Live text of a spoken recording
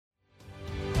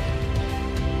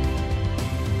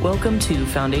Welcome to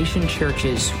Foundation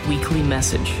Church's weekly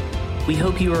message. We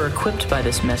hope you are equipped by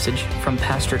this message from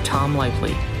Pastor Tom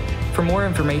Lively. For more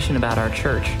information about our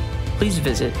church, please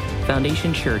visit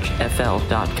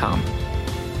foundationchurchfl.com.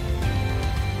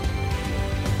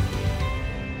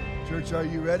 Church, are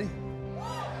you ready?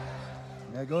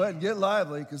 Now go ahead and get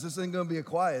lively, because this ain't going to be a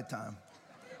quiet time.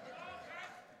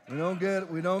 We don't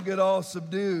get all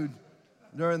subdued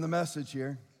during the message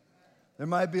here. There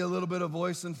might be a little bit of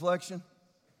voice inflection.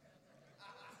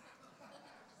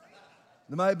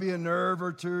 There might be a nerve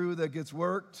or two that gets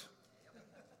worked.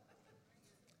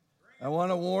 I want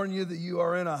to warn you that you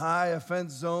are in a high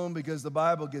offense zone because the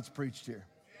Bible gets preached here.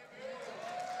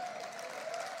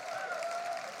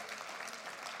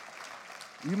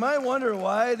 You might wonder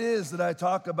why it is that I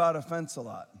talk about offense a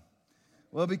lot.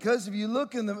 Well, because if you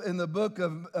look in the book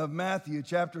of Matthew,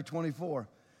 chapter 24, it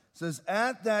says,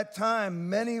 at that time,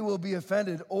 many will be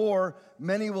offended, or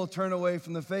many will turn away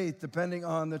from the faith, depending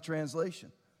on the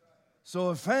translation. So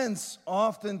offense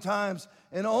oftentimes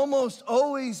and almost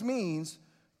always means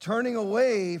turning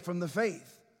away from the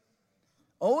faith.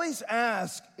 Always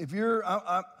ask if you're,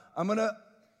 I'm going to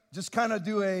just kind of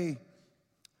do a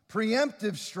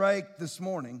preemptive strike this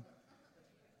morning.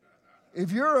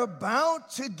 If you're about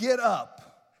to get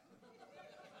up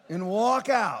and walk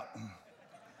out,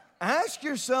 ask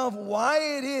yourself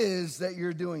why it is that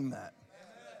you're doing that.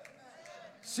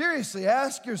 Seriously,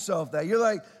 ask yourself that. You're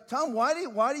like, Tom, why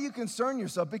do you concern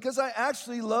yourself? Because I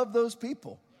actually love those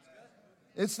people.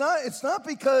 It's not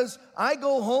because I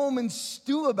go home and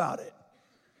stew about it.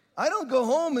 I don't go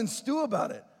home and stew about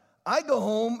it. I go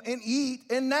home and eat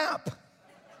and nap.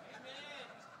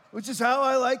 Which is how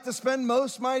I like to spend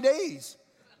most of my days.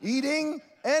 Eating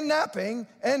and napping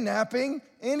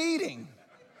and eating.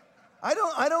 I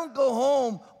don't go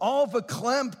home all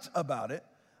verklempt about it.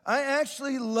 I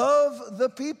actually love the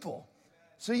people.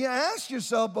 So you ask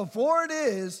yourself before it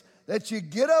is that you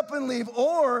get up and leave,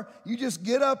 or you just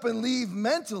get up and leave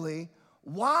mentally,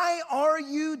 why are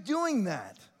you doing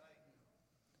that?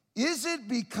 Is it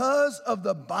because of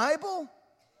the Bible?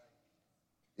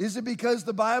 Is it because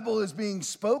the Bible is being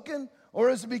spoken, or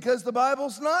is it because the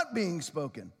Bible's not being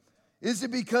spoken? Is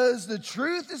it because the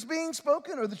truth is being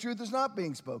spoken, or the truth is not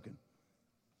being spoken?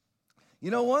 You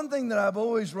know, one thing that I've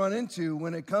always run into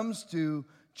when it comes to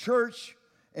church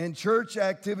and church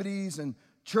activities and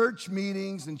church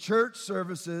meetings and church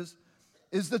services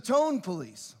is the tone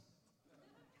police.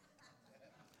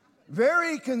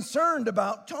 Very concerned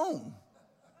about tone.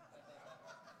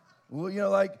 Well, you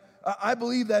know, like, I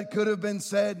believe that could have been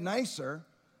said nicer.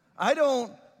 I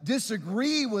don't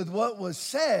disagree with what was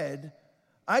said.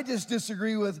 I just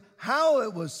disagree with how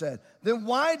it was said. Then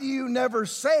why do you never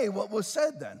say what was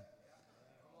said then?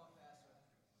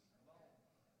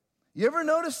 You ever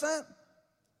notice that?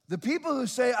 The people who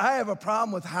say, I have a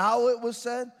problem with how it was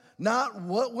said, not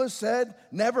what was said,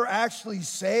 never actually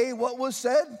say what was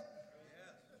said.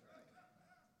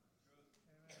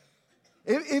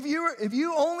 If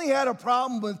you only had a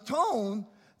problem with tone,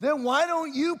 then why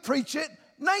don't you preach it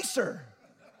nicer?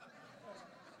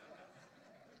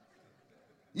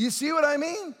 You see what I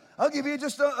mean?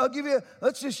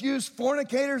 Let's just use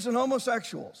fornicators and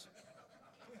homosexuals.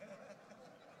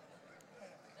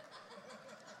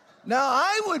 Now,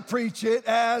 I would preach it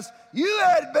as, you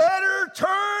had better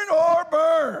turn or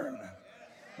burn.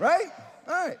 Right?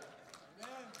 All right.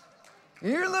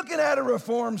 You're looking at a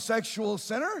reformed sexual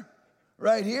center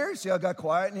right here. See how it got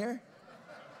quiet in here?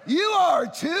 You are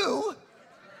too.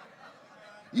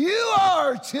 You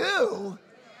are too.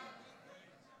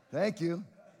 Thank you.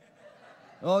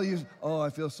 Oh, I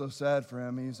feel so sad for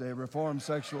him. He's a reformed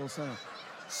sexual center.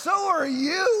 So are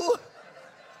you.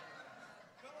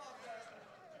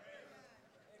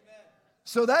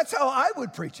 So that's how I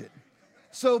would preach it.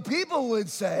 So people would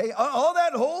say, all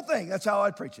that whole thing, that's how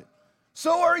I'd preach it.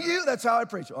 So are you, that's how I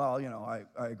preach it. Well, you know, I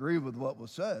agree with what was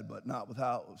said, but not with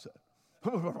how it was said.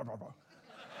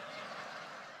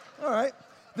 All right,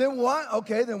 then why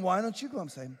don't you go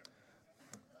and say,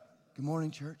 good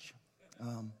morning, church.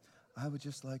 I would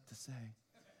just like to say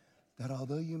that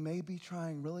although you may be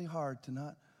trying really hard to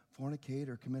not fornicate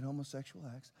or commit homosexual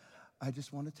acts, I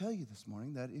just want to tell you this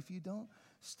morning that if you don't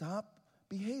stop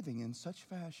behaving in such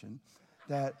fashion,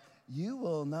 that you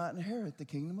will not inherit the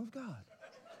kingdom of God.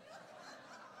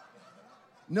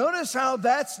 Notice how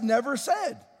that's never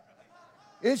said.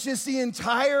 It's just the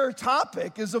entire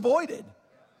topic is avoided.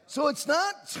 So it's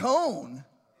not tone.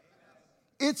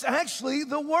 It's actually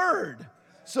the word.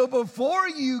 So before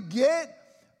you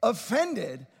get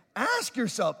offended, ask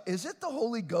yourself, is it the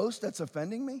Holy Ghost that's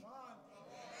offending me?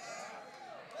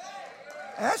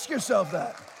 Ask yourself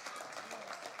that.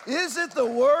 Is it the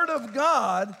word of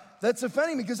God that's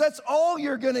offending me? Because that's all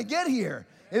you're going to get here.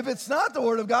 If it's not the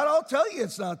word of God, I'll tell you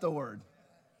it's not the word.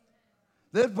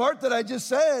 That part that I just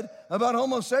said about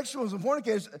homosexuals and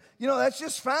fornicators, that's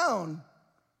just found.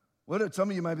 Some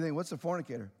of you might be thinking, what's a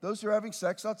fornicator? Those who are having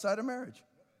sex outside of marriage.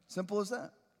 Simple as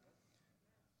that.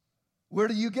 Where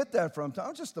do you get that from,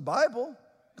 Tom? Just the Bible.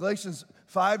 Galatians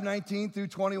 5:19 through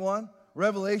 21.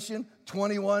 Revelation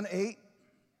 21:8.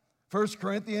 1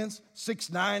 Corinthians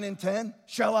 6:9 and 10.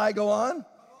 Shall I go on?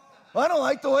 Well, I don't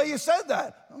like the way you said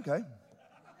that. Okay.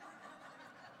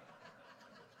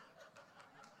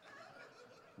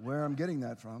 Where I'm getting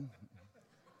that from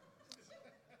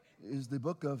is the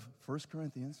book of 1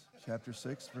 Corinthians, chapter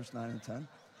 6, verse 9 and 10.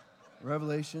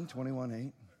 Revelation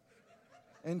 21:8.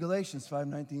 And Galatians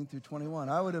 5:19 through 21.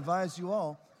 I would advise you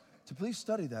all to please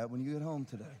study that when you get home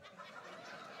today.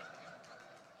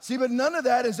 See, but none of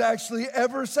that is actually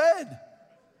ever said.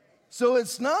 So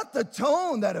it's not the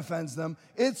tone that offends them,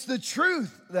 it's the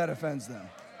truth that offends them.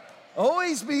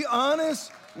 Always be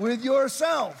honest with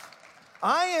yourself.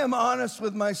 I am honest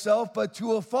with myself, but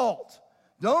to a fault.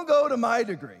 Don't go to my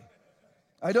degree.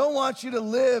 I don't want you to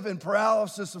live in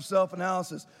paralysis of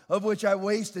self-analysis, of which I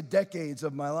wasted decades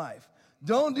of my life.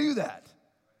 Don't do that.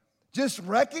 Just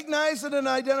recognize it and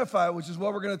identify it, which is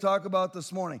what we're going to talk about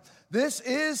this morning. This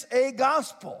is a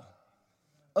gospel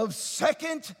of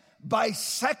second by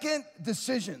second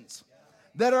decisions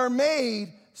that are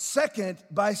made second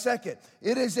by second.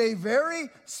 It is a very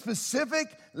specific,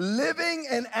 living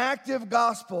and active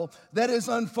gospel that is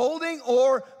unfolding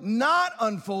or not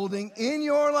unfolding in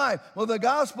your life. Well, the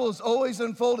gospel is always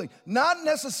unfolding, not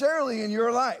necessarily in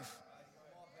your life.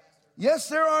 Yes,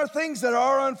 there are things that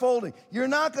are unfolding. You're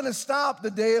not going to stop the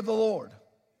day of the Lord.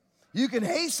 You can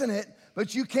hasten it,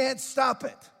 but you can't stop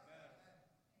it.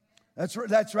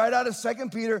 That's right out of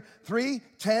 2 Peter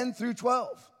 3:10 through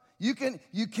 12. You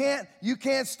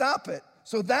can't stop it.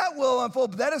 So that will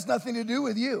unfold, but that has nothing to do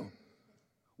with you.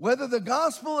 Whether the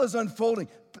gospel is unfolding,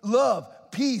 love,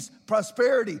 peace,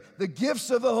 prosperity, the gifts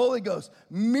of the Holy Ghost,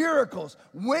 miracles,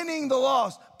 winning the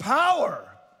lost, power,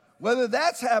 whether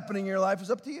that's happening in your life is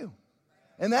up to you.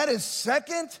 And that is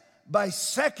second by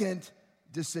second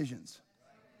decisions.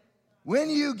 When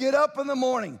you get up in the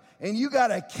morning and you got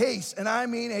a case, and I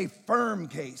mean a firm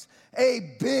case,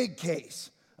 a big case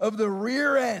of the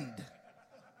rear end,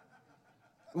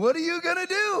 what are you gonna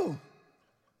do?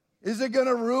 Is it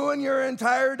gonna ruin your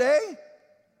entire day?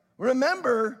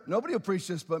 Remember, nobody will preach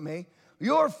this but me,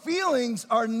 your feelings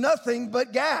are nothing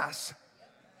but gas.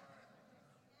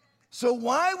 So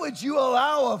why would you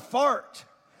allow a fart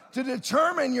to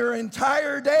determine your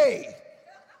entire day?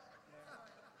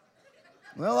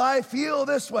 Well, I feel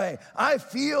this way. I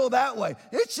feel that way.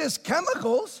 It's just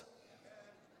chemicals.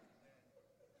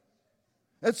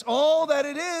 That's all that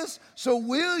it is. So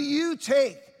will you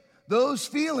take those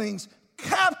feelings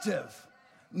captive?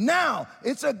 Now,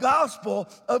 it's a gospel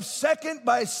of second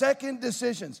by second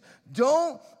decisions.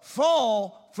 Don't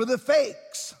fall for the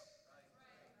fakes.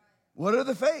 What are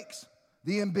the fakes?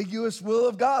 The ambiguous will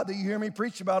of God that you hear me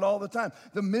preach about all the time.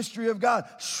 The mystery of God,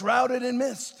 shrouded in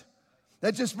mist,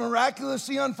 that just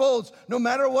miraculously unfolds no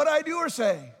matter what I do or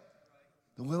say.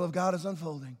 The will of God is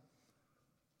unfolding.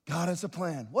 God has a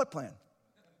plan. What plan?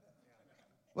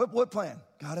 What plan?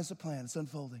 God has a plan. It's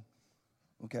unfolding.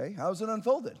 Okay, how is it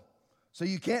unfolded? So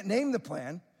you can't name the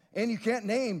plan, and you can't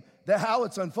name how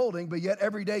it's unfolding, but yet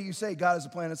every day you say God has a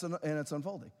plan and it's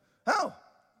unfolding. How?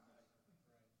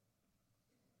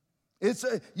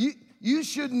 You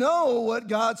should know what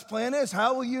God's plan is.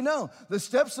 How will you know? The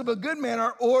steps of a good man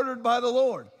are ordered by the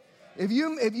Lord. If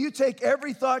you take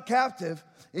every thought captive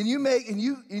and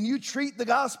you treat the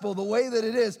gospel the way that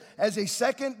it is as a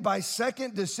second by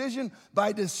second, decision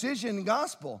by decision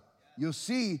gospel, you'll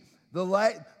see the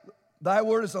light. Thy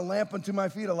word is a lamp unto my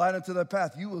feet, a light unto the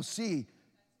path. You will see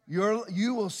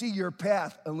your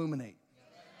path illuminate.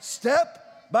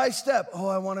 Step by step. Oh,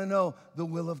 I want to know the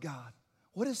will of God.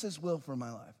 What is his will for my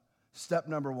life? Step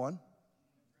number 1.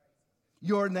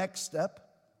 Your next step.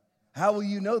 How will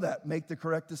you know that? Make the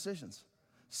correct decisions.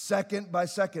 Second by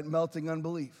second, melting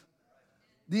unbelief.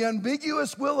 The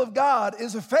ambiguous will of God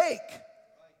is a fake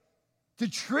to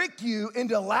trick you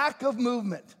into lack of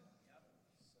movement,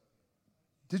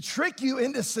 to trick you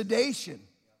into sedation,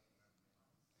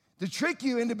 to trick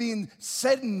you into being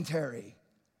sedentary,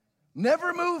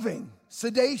 never moving,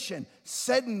 sedation,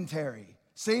 sedentary.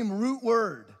 Same root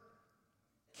word.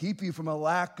 Keep you from a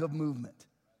lack of movement.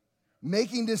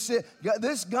 Making decisions.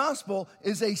 This gospel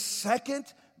is a second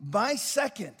by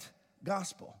second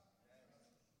gospel.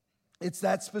 It's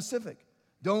that specific.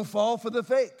 Don't fall for the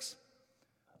fakes.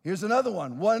 Here's another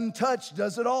one. One touch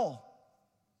does it all.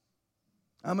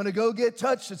 I'm going to go get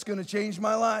touched. It's going to change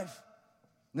my life.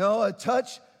 No, a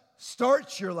touch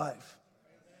starts your life.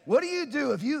 What do you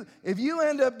do if you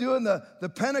end up doing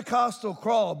the Pentecostal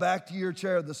crawl back to your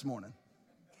chair this morning?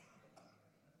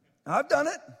 I've done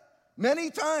it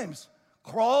many times.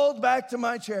 Crawled back to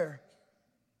my chair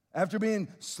after being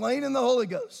slain in the Holy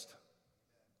Ghost.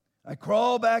 I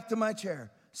crawl back to my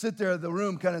chair, sit there, the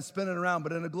room kind of spinning around,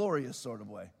 but in a glorious sort of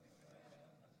way.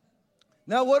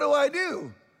 Now, what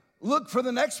do? Look for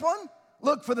the next one,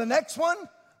 look for the next one,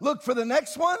 look for the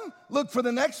next one, look for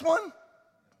the next one.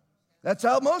 That's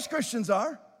how most Christians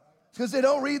are. It's because they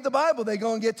don't read the Bible, they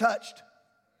go and get touched.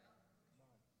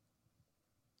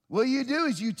 What you do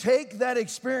is you take that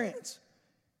experience,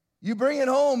 you bring it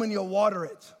home and you water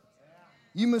it.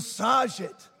 You massage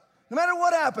it. No matter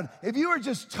what happened, if you were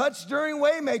just touched during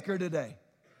Waymaker today,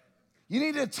 you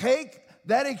need to take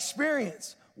that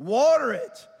experience, water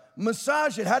it,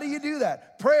 massage it. How do you do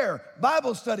that? Prayer,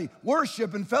 Bible study,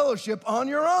 worship, and fellowship on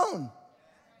your own.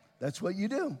 That's what you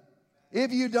do.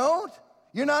 If you don't,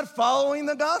 you're not following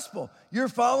the gospel. You're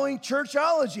following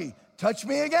churchology. Touch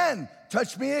me again,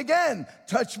 touch me again,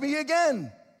 touch me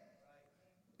again.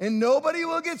 And nobody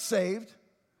will get saved.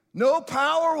 No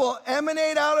power will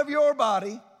emanate out of your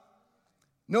body.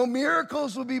 No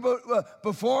miracles will be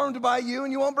performed by you,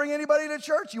 and you won't bring anybody to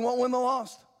church. You won't win the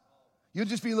lost. You'll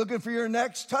just be looking for your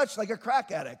next touch like a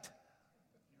crack addict.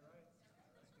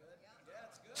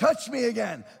 Touch me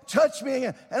again, touch me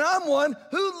again. And I'm one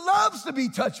who loves to be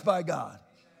touched by God.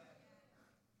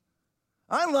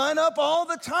 I line up all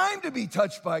the time to be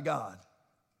touched by God.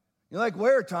 You're like,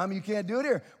 where, Tom? You can't do it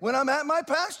here. When I'm at my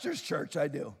pastor's church, I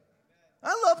do.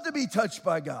 I love to be touched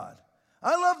by God.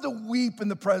 I love to weep in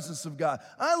the presence of God.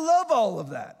 I love all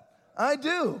of that. I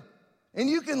do. And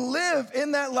you can live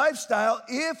in that lifestyle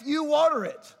if you water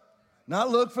it. Not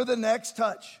look for the next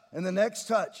touch and the next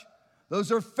touch.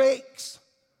 Those are fakes.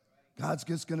 God's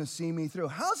just going to see me through.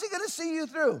 How's he going to see you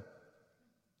through?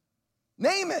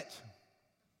 Name it.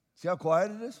 See how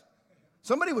quiet it is?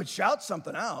 Somebody would shout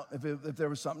something out if there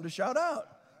was something to shout out.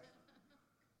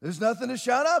 There's nothing to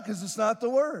shout out because it's not the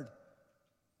word.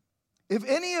 If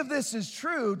any of this is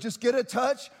true, just get a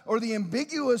touch or the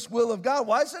ambiguous will of God.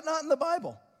 Why is it not in the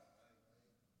Bible?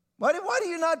 Why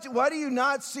do you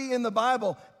not see in the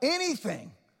Bible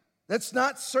anything that's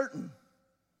not certain,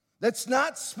 that's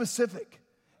not specific?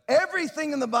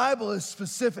 Everything in the Bible is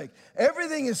specific.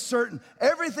 Everything is certain.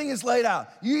 Everything is laid out.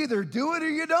 You either do it or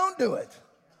you don't do it.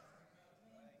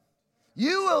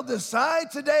 You will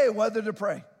decide today whether to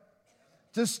pray,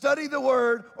 to study the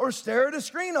word, or stare at a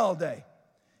screen all day.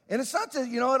 And it's not that,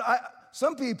 you know what,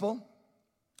 some people,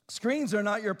 screens are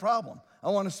not your problem. I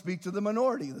want to speak to the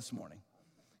minority this morning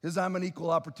because I'm an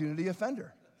equal opportunity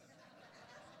offender.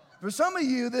 For some of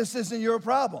you, this isn't your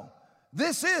problem.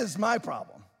 This is my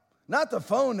problem. Not the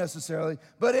phone necessarily,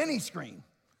 but any screen.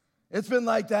 It's been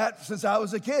like that since I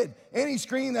was a kid. Any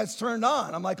screen that's turned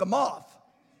on, I'm like a moth.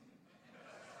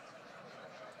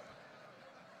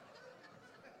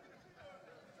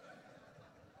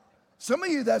 Some of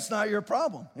you, that's not your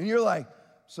problem. And you're like,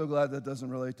 so glad that doesn't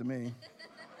relate to me.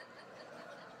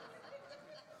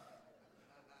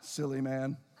 Silly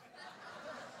man.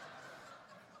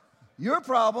 Your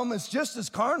problem is just as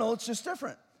carnal, it's just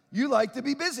different. You like to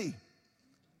be busy.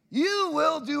 You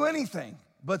will do anything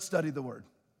but study the word.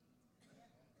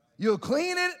 You'll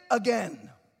clean it again.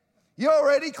 You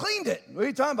already cleaned it. What are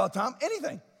you talking about, Tom?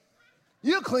 Anything.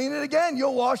 You'll clean it again.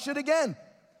 You'll wash it again.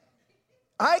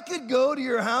 I could go to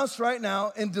your house right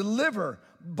now and deliver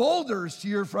boulders to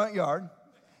your front yard,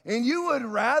 and you would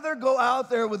rather go out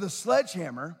there with a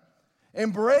sledgehammer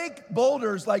and break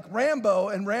boulders like Rambo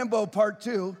and Rambo Part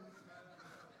 2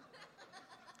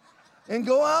 and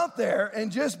go out there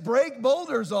and just break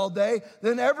boulders all day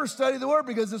than ever study the word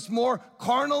because it's more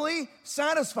carnally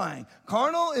satisfying.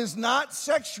 Carnal is not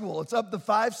sexual. It's of the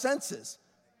five senses.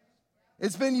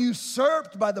 It's been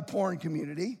usurped by the porn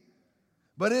community.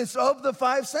 But it's of the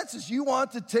five senses. You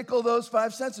want to tickle those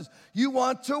five senses. You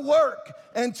want to work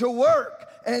and to work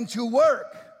and to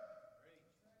work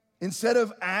instead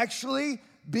of actually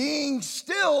being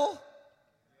still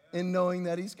and knowing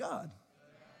that he's God.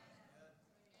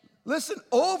 Listen,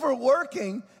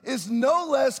 overworking is no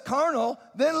less carnal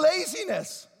than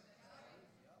laziness.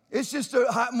 It's just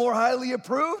more highly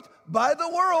approved by the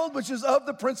world, which is of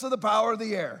the prince of the power of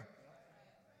the air.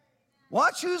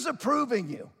 Watch who's approving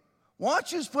you.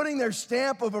 Watch who's putting their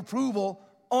stamp of approval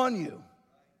on you.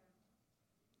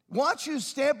 Watch whose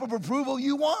stamp of approval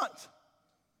you want.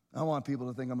 I want people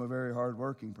to think I'm a very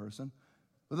hardworking person.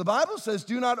 But the Bible says,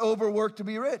 do not overwork to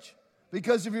be rich.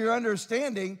 because of your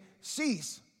understanding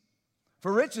cease.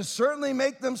 For riches certainly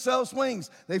make themselves wings.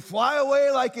 They fly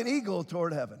away like an eagle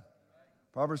toward heaven.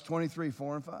 Proverbs 23,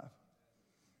 4 and 5.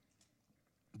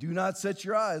 Do not set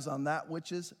your eyes on that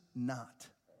which is not.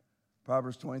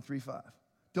 Proverbs 23, 5.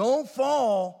 Don't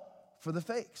fall for the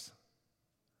fakes.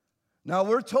 Now,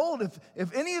 we're told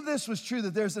if any of this was true,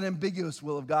 that there's an ambiguous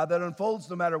will of God that unfolds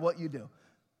no matter what you do.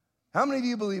 How many of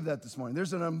you believe that this morning?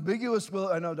 There's an ambiguous will.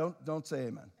 I know, don't say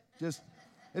amen. Just,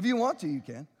 if you want to, you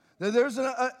can. There's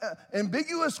an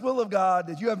ambiguous will of God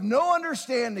that you have no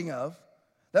understanding of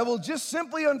that will just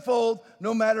simply unfold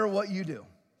no matter what you do.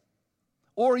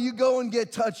 Or you go and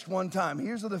get touched one time.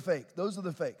 Here's the fake. Those are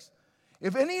the fakes.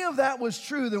 If any of that was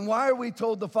true, then why are we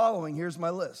told the following? Here's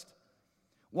my list.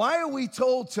 Why are we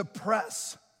told to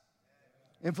press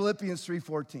in Philippians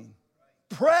 3:14?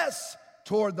 Press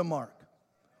toward the mark.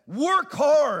 Work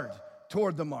hard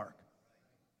toward the mark.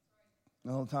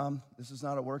 No, Tom, this is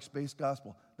not a works-based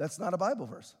gospel. That's not a Bible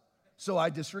verse. So I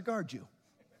disregard you.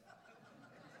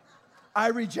 I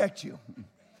reject you.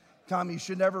 Tom, you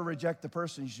should never reject the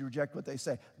person. You should reject what they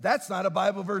say. That's not a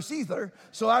Bible verse either.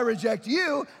 So I reject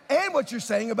you and what you're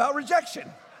saying about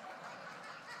rejection.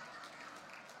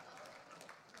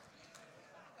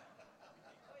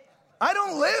 I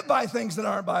don't live by things that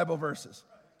aren't Bible verses.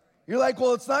 You're like,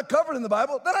 well, it's not covered in the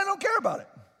Bible. Then I don't care about it.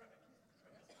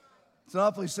 It's an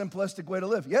awfully simplistic way to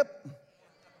live. Yep.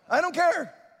 I don't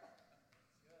care.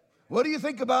 What do you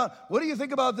think about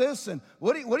this? And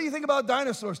what do you think about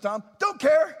dinosaurs, Tom? Don't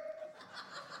care.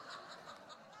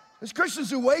 There's Christians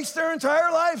who waste their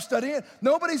entire life studying it.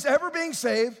 Nobody's ever being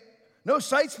saved. No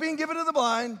sights being given to the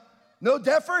blind. No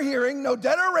deaf or hearing. No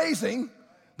dead or raising.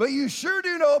 But you sure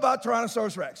do know about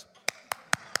Tyrannosaurus Rex.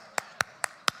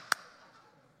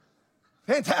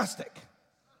 Fantastic.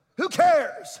 Who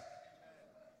cares?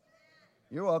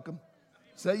 You're welcome.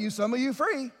 Set some of you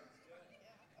free.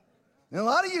 And a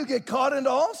lot of you get caught into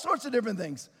all sorts of different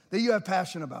things that you have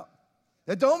passion about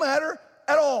that don't matter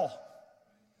at all.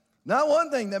 Not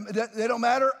one thing that they don't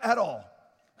matter at all.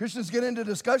 Christians get into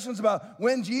discussions about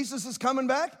when Jesus is coming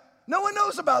back. No one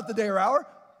knows about the day or hour.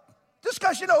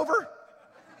 Discussion over.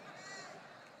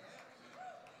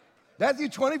 Matthew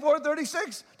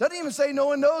 24:36 doesn't even say no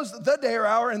one knows the day or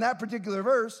hour in that particular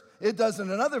verse. It does in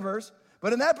another verse.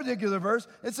 But in that particular verse,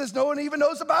 it says no one even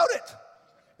knows about it.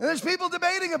 And there's people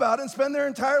debating about it and spend their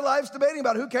entire lives debating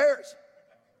about it. Who cares?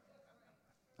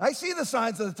 I see the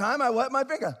signs of the time. I wet my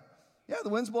finger. Yeah, the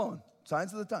wind's blowing.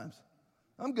 Signs of the times.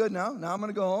 I'm good now. Now I'm going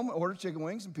to go home, order chicken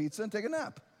wings and pizza, and take a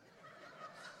nap.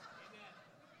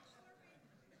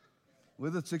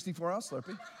 With a 64-ounce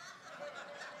Slurpee.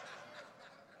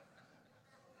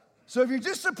 So if you're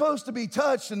just supposed to be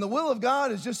touched and the will of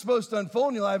God is just supposed to unfold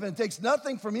in your life and it takes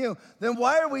nothing from you, then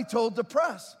why are we told to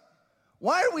press?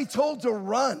 Why are we told to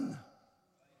run?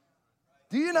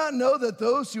 Do you not know that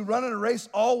those who run in a race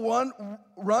all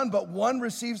run, but one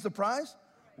receives the prize?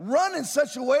 Run in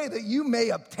such a way that you may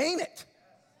obtain it.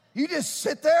 You just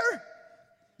sit there.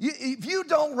 If you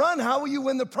don't run, how will you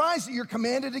win the prize that you're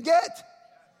commanded to get?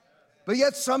 But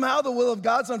yet somehow the will of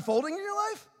God's unfolding in your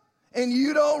life and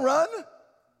you don't run?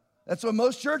 That's what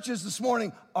most churches this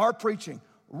morning are preaching.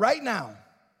 Right now,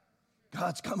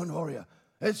 God's coming for you.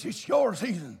 It's your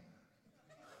season.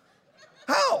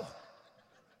 How?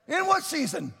 In what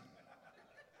season?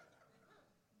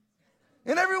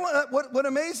 And everyone, what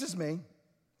amazes me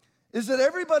is that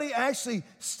everybody actually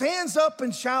stands up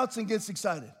and shouts and gets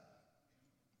excited.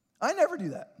 I never do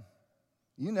that.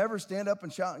 You never stand up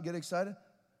and shout and get excited?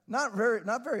 Not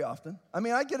very often. I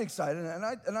mean, I get excited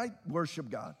and I worship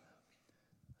God.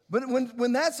 But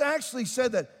when that's actually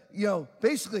said that,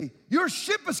 basically, your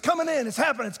ship is coming in, it's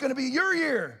happening, it's going to be your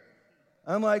year.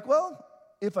 I'm like, well,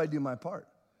 if I do my part.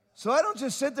 So I don't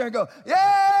just sit there and go,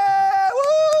 yeah,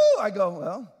 woo! I go,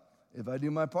 well, if I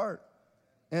do my part.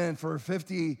 And for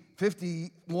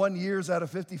 51 years out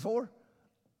of 54,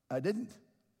 I didn't.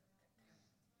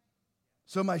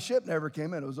 So my ship never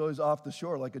came in. It was always off the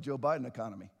shore like a Joe Biden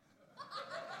economy.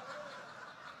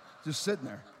 Just sitting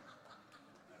there.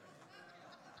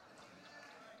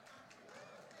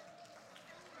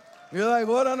 You're like,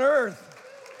 what on earth?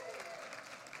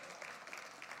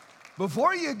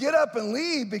 Before you get up and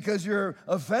leave because you're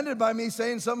offended by me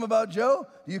saying something about Joe,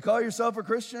 do you call yourself a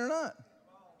Christian or not?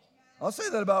 I'll say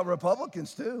that about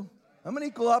Republicans too. I'm an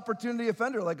equal opportunity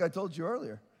offender, like I told you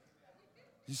earlier.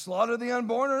 You slaughter the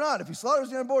unborn or not? If he slaughters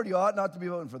the unborn, you ought not to be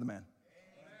voting for the man.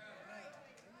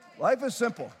 Life is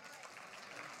simple.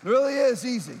 It really is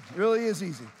easy. It really is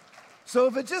easy. So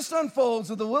if it just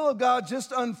unfolds, if the will of God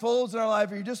just unfolds in our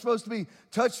life, or you're just supposed to be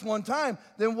touched one time,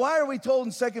 then why are we told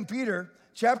in 2 Peter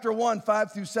chapter 1,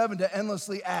 5 through 7, to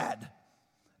endlessly add.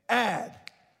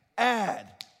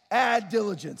 Add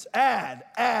diligence. Add.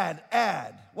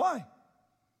 Why?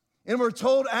 And we're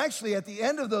told actually at the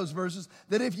end of those verses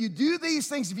that if you do these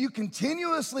things, if you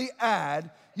continuously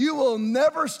add, you will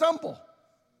never stumble.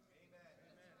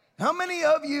 How many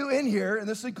of you in here, and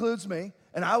this includes me,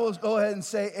 and I will go ahead and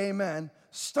say amen,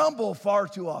 stumble far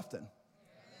too often?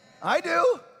 I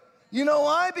do. You know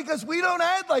why? Because we don't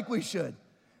add like we should.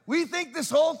 We think this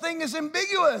whole thing is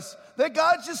ambiguous, that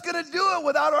God's just gonna do it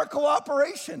without our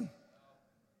cooperation.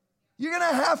 You're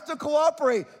gonna have to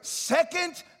cooperate.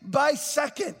 Second by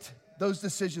second, those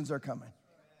decisions are coming.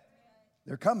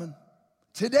 They're coming.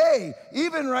 Today,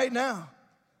 even right now.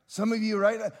 Some of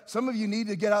you need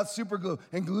to get out super glue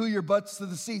and glue your butts to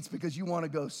the seats because you wanna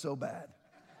go so bad.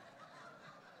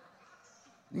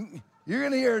 You're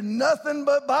gonna hear nothing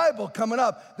but Bible coming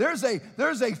up. There's a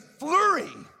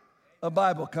flurry of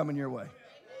Bible coming your way.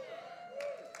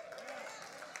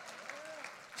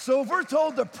 So if we're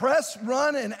told to press,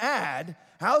 run, and add,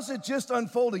 how's it just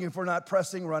unfolding if we're not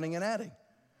pressing, running, and adding?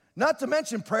 Not to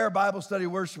mention prayer, Bible study,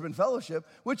 worship, and fellowship,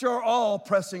 which are all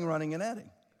pressing, running, and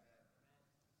adding.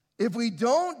 If we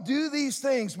don't do these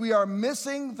things, we are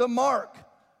missing the mark.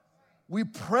 We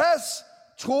press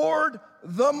toward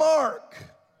the mark.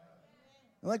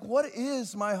 Like, what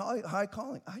is my high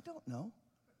calling? I don't know.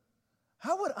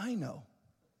 How would I know?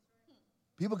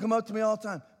 People come up to me all the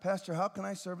time, Pastor, how can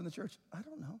I serve in the church? I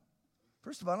don't know.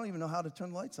 First of all, I don't even know how to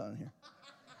turn the lights on here.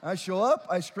 I show up,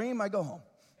 I scream, I go home.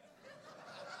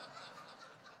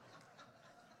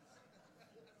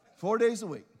 4 days a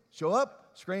week. Show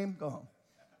up, scream, go home.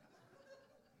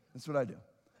 That's what I do.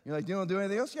 You're like, you don't do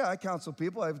anything else? Yeah, I counsel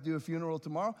people. I do a funeral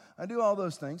tomorrow. I do all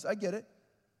those things. I get it.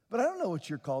 But I don't know what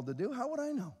you're called to do. How would I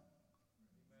know?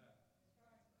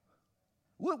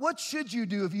 What should you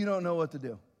do if you don't know what to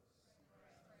do?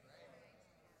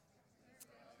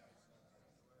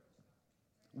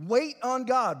 Wait on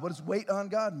God. What does wait on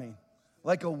God mean?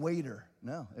 Like a waiter.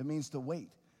 No, it means to wait.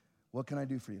 What can I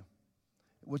do for you?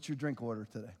 What's your drink order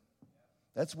today?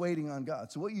 That's waiting on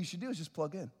God. So what you should do is just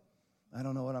plug in. I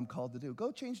don't know what I'm called to do.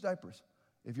 Go change diapers.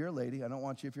 If you're a lady, I don't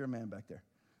want you if you're a man back there.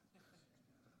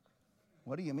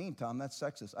 What do you mean, Tom? That's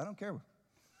sexist. I don't care.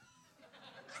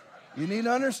 You need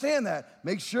to understand that.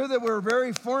 Make sure that we're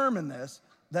very firm in this,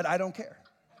 that I don't care.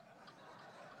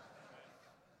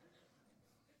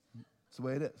 That's the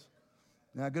way it is.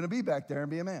 You're not going to be back there and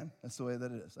be a man. That's the way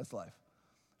that it is. That's life.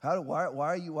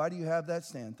 Why do you have that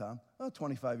stand, Tom? Oh,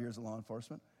 25 years of law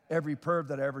enforcement. Every perv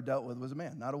that I ever dealt with was a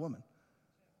man, not a woman.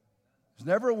 There's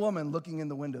never a woman looking in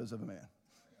the windows of a man.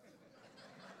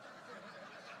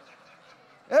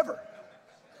 Ever.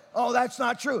 Oh, that's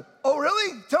not true. Oh,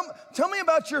 really? Tell me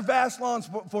about your vast law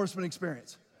enforcement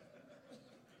experience.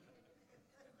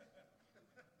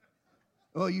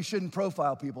 Well, you shouldn't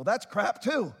profile people. That's crap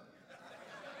too.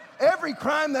 Every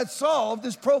crime that's solved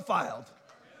is profiled.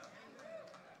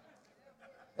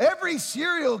 Every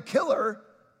serial killer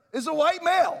is a white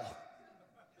male,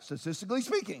 statistically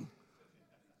speaking.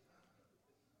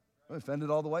 I offended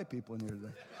all the white people in here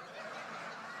today.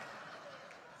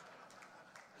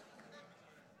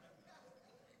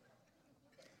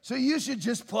 So you should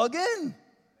just plug in.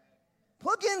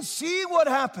 Plug in, see what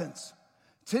happens.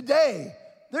 Today,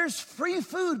 there's free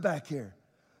food back here.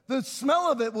 The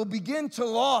smell of it will begin to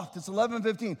loft. It's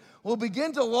 11:15. Will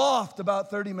begin to loft about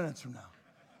 30 minutes from now.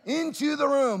 Into the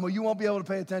room where you won't be able to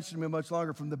pay attention to me much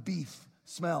longer from the beef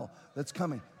smell that's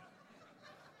coming.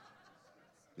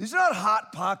 These are not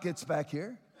Hot Pockets back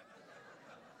here.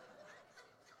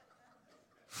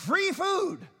 Free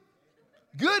food,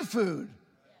 good food,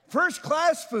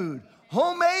 first-class food,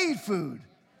 homemade food,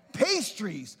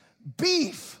 pastries,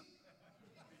 beef,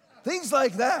 things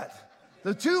like that.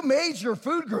 The two major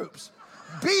food groups,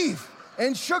 beef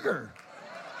and sugar,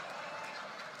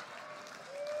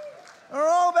 are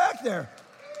all back there.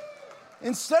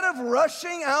 Instead of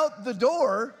rushing out the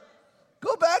door,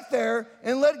 go back there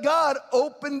and let God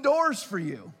open doors for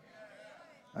you.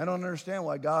 I don't understand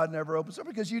why God never opens doors,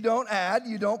 because you don't add,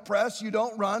 you don't press, you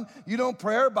don't run, you don't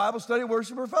prayer, Bible study,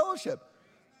 worship, or fellowship.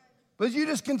 But you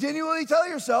just continually tell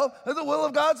yourself that the will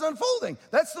of God's unfolding.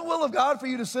 That's the will of God, for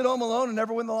you to sit home alone and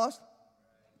never win the lost.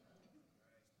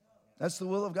 That's the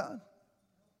will of God.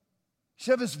 You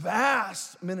should have this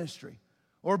vast ministry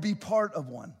or be part of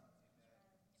one.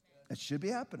 It should be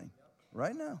happening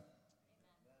right now.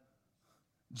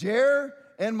 Jer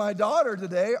and my daughter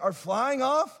today are flying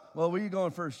off. Well, where are you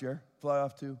going first, Jer? Fly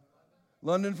off to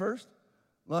London first?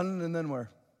 London, and then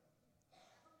where?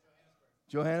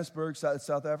 Johannesburg,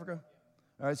 South Africa?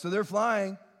 All right, so they're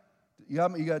flying. You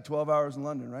got 12 hours in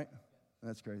London, right?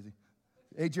 That's crazy.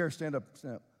 Hey, Jared, stand up,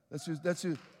 stand up. That's who. That's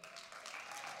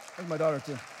my daughter,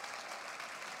 too.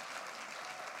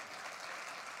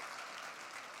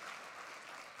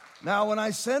 Now, when I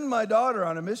send my daughter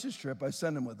on a missions trip, I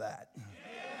send them with that.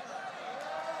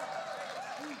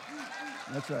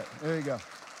 That's right. There you go.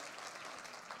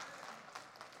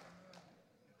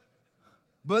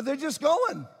 But they're just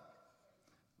going.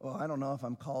 Well, I don't know if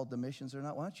I'm called to missions or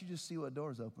not. Why don't you just see what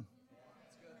doors open?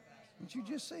 Why don't you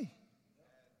just see?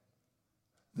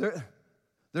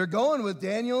 They're going with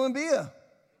Daniel and Bea.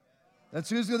 That's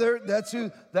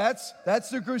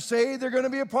the crusade they're going to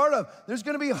be a part of. There's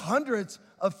going to be hundreds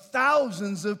of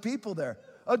thousands of people there.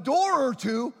 A door or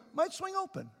two might swing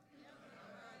open.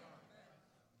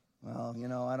 Well,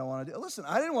 I don't want to do. Listen,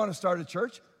 I didn't want to start a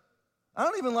church. I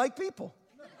don't even like people.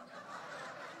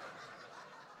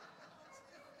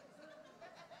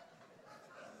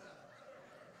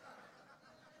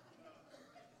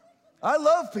 I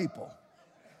love people.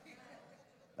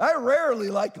 I rarely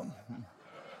like them.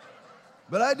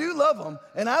 But I do love them,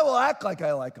 and I will act like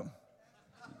I like them.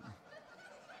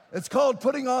 It's called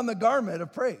putting on the garment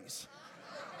of praise.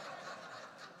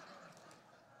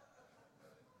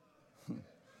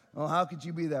 Oh, how could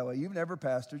you be that way? You've never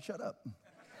pastored. Shut up.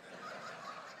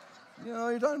 You know what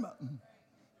you're talking about.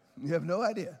 You have no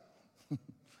idea.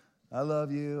 I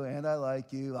love you, and I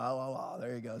like you.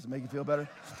 There you go. Does it make you feel better?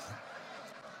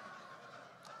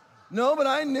 No, but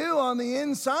I knew on the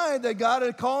inside that God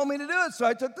had called me to do it, so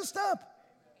I took the step.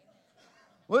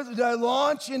 Did I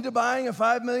launch into buying a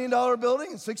 $5 million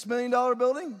building, a $6 million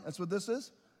building? That's what this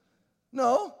is?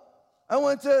 No. I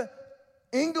went to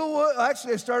Inglewood.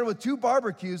 Actually, I started with 2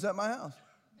 barbecues at my house.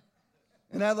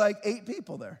 And I had like 8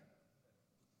 people there.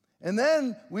 And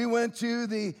then we went to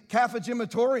the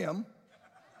cafegimatorium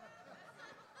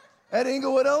at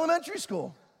Inglewood Elementary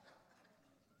School.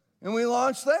 And we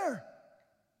launched there.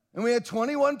 And we had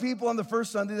 21 people on the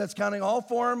first Sunday. That's counting all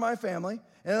 4 in my family.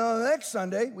 And on the next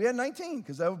Sunday, we had 19,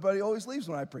 because everybody always leaves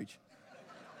when I preach.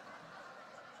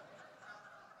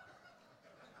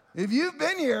 If you've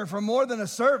been here for more than a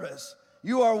service,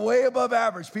 you are way above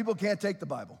average. People can't take the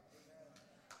Bible.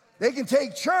 They can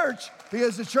take church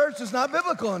because the church is not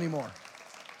biblical anymore.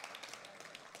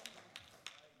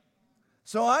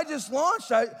 So I just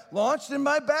launched. I launched in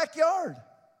my backyard.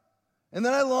 And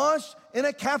then I launched in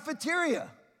a cafeteria.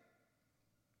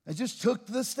 I just took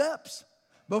the steps.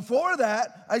 Before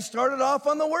that, I started off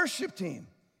on the worship team.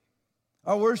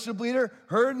 Our worship leader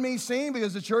heard me sing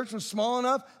because the church was small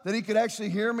enough that he could actually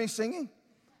hear me singing.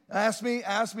 Asked me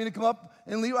to come up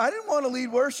and lead. I didn't want to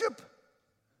lead worship.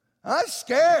 I was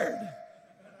scared.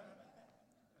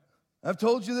 I've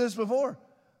told you this before.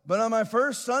 But on my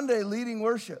first Sunday leading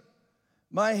worship,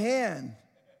 my hand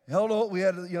held, we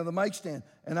had the mic stand,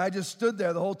 and I just stood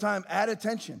there the whole time at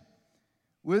attention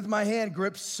with my hand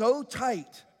gripped so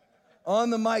tight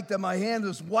on the mic that my hand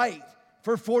was white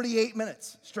for 48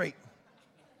 minutes straight.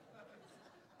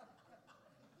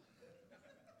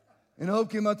 And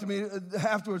Hope came up to me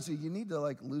afterwards and said, you need to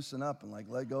loosen up and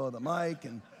let go of the mic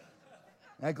and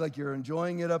act like you're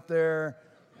enjoying it up there,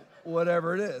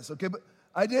 whatever it is. Okay, but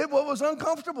I did what was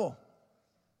uncomfortable.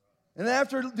 And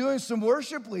after doing some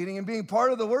worship leading and being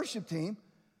part of the worship team,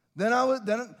 then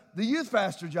the youth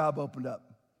pastor job opened up.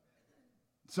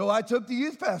 So I took the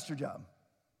youth pastor job.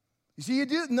 You see,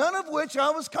 none of which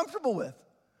I was comfortable with.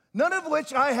 None of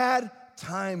which I had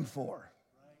time for.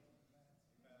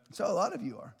 So a lot of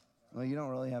you are. Well, you don't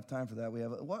really have time for that.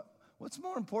 What's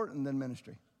more important than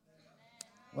ministry?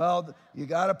 Well, you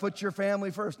got to put your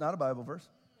family first, not a Bible verse.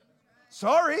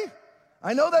 Sorry.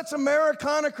 I know that's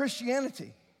Americana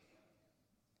Christianity.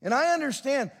 And I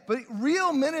understand, but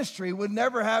real ministry would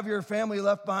never have your family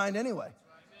left behind anyway.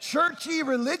 Churchy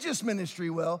religious ministry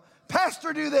will.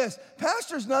 Pastor, do this.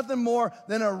 Pastor's nothing more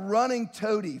than a running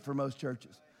toady for most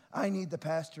churches. I need the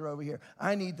pastor over here.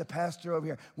 I need the pastor over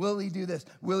here. Will he do this?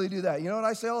 Will he do that? You know what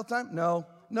I say all the time? No,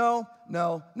 no,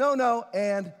 no, no, no,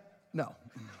 and no.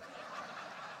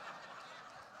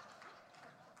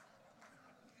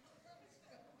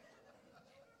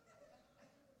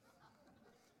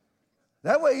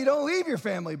 That way you don't leave your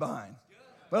family behind.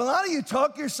 But a lot of you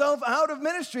talk yourself out of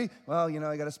ministry. Well,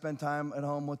 I got to spend time at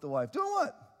home with the wife. Doing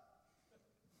what?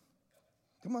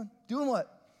 Come on, doing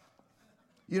what?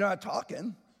 You're not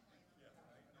talking.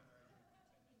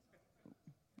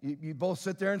 You both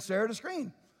sit there and stare at a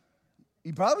screen.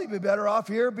 You'd probably be better off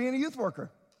here being a youth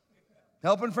worker,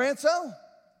 helping Francel,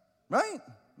 right?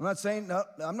 I'm not saying, no,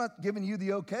 I'm not giving you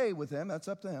the okay with him. That's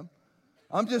up to him.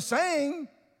 I'm just saying,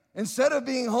 instead of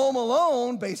being home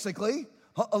alone, basically,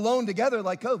 alone together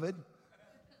like COVID,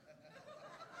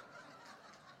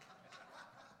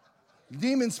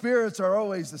 Demon spirits are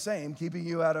always the same, keeping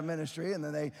you out of ministry, and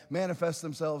then they manifest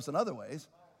themselves in other ways.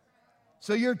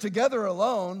 So you're together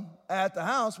alone at the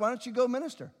house. Why don't you go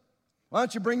minister? Why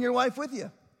don't you bring your wife with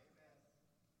you?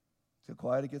 See how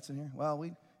quiet it gets in here? Well,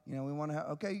 we want to have,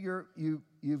 okay,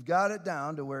 you've got it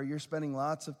down to where you're spending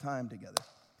lots of time together.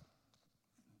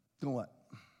 Doing what?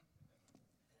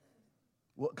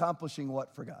 Well, accomplishing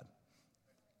what for God?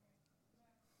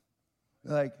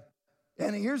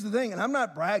 And here's the thing, and I'm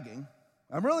not bragging.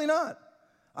 I'm really not.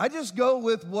 I just go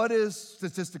with what is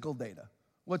statistical data,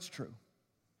 what's true.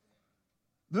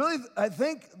 Really, I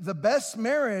think the best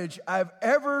marriage I've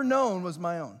ever known was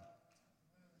my own.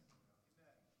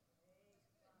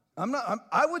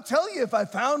 I would tell you if I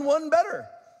found one better.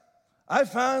 I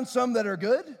found some that are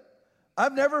good.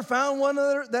 I've never found one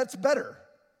that's better.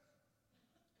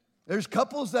 There's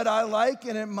couples that I like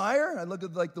and admire. I look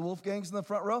at like the Wolfgangs in the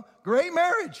front row. Great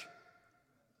marriage.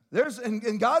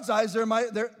 In God's eyes,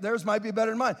 theirs might be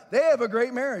better than mine. They have a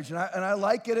great marriage, and I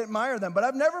like and admire them. But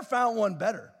I've never found one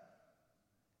better.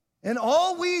 And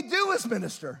all we do is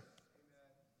minister.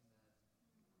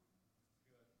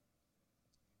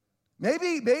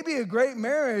 Maybe a great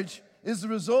marriage is the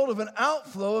result of an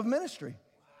outflow of ministry.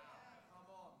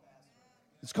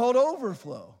 It's called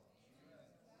overflow.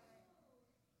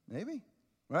 Maybe,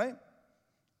 right?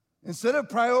 Instead of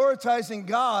prioritizing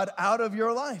God out of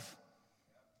your life.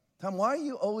 Tom, why are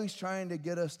you always trying to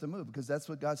get us to move? Because that's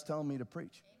what God's telling me to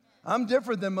preach. I'm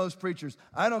different than most preachers.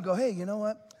 I don't go, hey, you know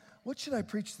what? What should I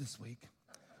preach this week?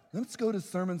 Let's go to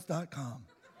sermons.com.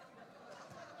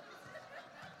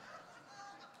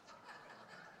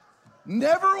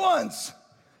 Never once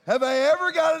have I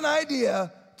ever got an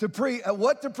idea to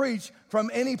what to preach from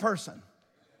any person.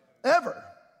 Ever.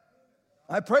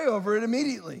 I pray over it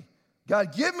immediately.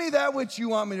 God, give me that which you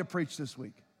want me to preach this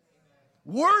week.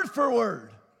 Word for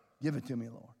word. Give it to me,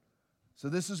 Lord. So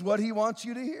this is what he wants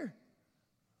you to hear.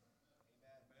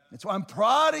 That's why I'm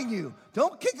prodding you.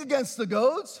 Don't kick against the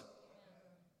goads.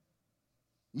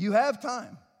 You have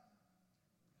time.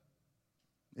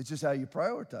 It's just how you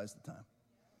prioritize the time.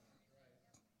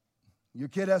 Your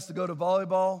kid has to go to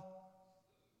volleyball,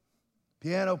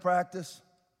 piano practice,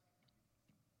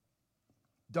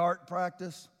 dart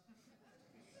practice,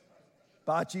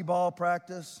 bocce ball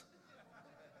practice.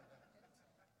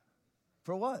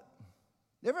 For what?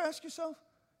 You ever ask yourself?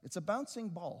 It's a bouncing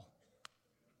ball.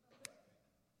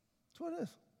 That's what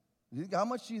it is. How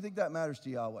much do you think that matters to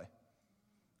Yahweh?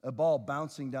 A ball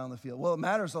bouncing down the field. Well, it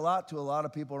matters a lot to a lot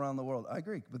of people around the world. I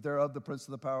agree, but they're of the prince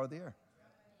of the power of the air.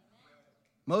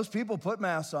 Most people put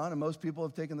masks on, and most people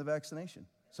have taken the vaccination.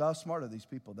 So how smart are these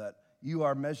people that you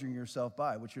are measuring yourself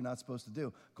by, which you're not supposed to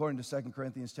do, according to 2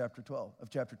 Corinthians chapter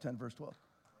 10, verse 12.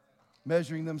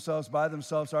 Measuring themselves by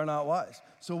themselves are not wise.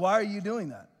 So why are you doing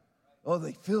that? Oh,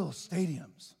 they fill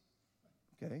stadiums.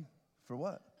 Okay, for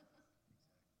what?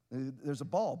 There's a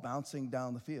ball bouncing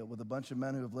down the field with a bunch of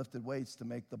men who have lifted weights to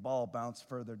make the ball bounce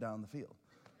further down the field.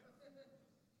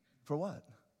 For what?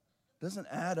 Doesn't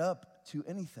add up to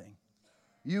anything.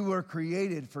 You were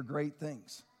created for great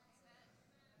things.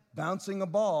 Bouncing a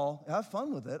ball, have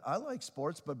fun with it. I like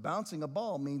sports, but bouncing a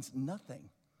ball means nothing.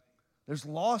 There's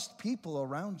lost people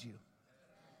around you.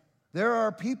 There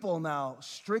are people now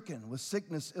stricken with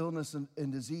sickness, illness,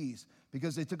 and disease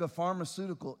because they took a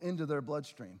pharmaceutical into their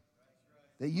bloodstream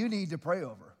that you need to pray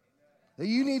over, that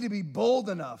you need to be bold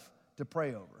enough to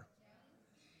pray over.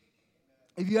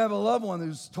 If you have a loved one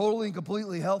who's totally and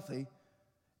completely healthy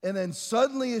and then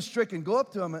suddenly is stricken, go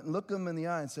up to them and look them in the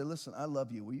eye and say, listen, I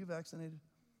love you. Were you vaccinated?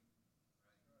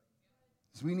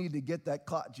 So we need to get that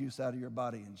clot juice out of your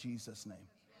body in Jesus' name.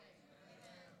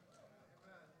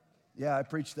 Yeah, I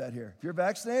preached that here. If you're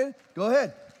vaccinated, go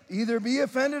ahead. Either be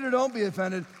offended or don't be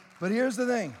offended. But here's the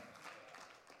thing.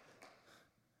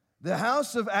 The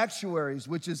House of Actuaries,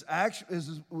 which is actually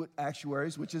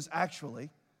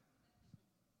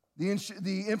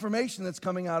the information that's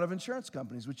coming out of insurance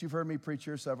companies, which you've heard me preach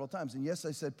here several times. And yes,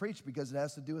 I said preach because it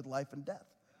has to do with life and death.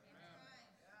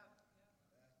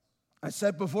 I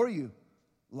said before you,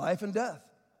 life and death,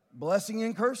 blessing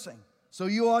and cursing. So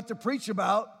you ought to preach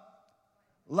about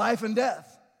life and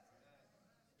death.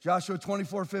 Joshua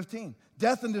 24:15.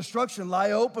 Death and destruction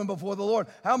lie open before the Lord.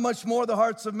 How much more the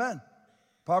hearts of men?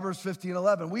 Proverbs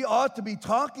 15:11. We ought to be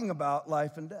talking about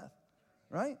life and death,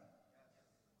 right?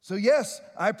 So yes,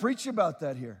 I preach about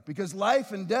that here because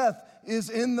life and death is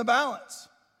in the balance.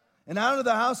 And out of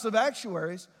the House of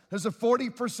Actuaries, there's a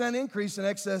 40% increase in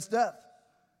excess death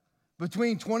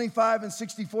between 25 and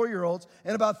 64-year-olds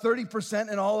and about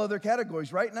 30% in all other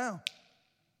categories right now.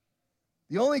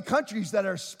 The only countries that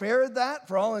are spared that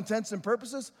for all intents and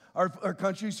purposes are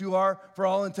countries who are, for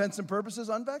all intents and purposes,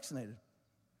 unvaccinated.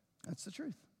 That's the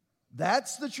truth.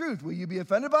 That's the truth. Will you be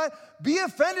offended by it? Be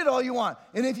offended all you want.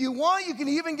 And if you want, you can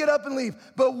even get up and leave.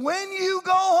 But when you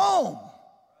go home,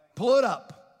 pull it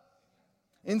up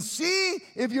and see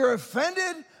if you're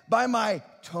offended by my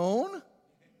tone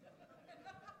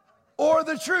or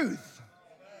the truth.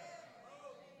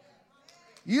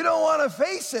 You don't want to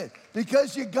face it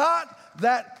because you got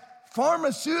that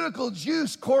pharmaceutical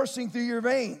juice coursing through your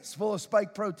veins full of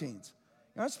spike proteins.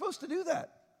 You're not supposed to do that.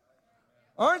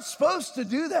 Aren't supposed to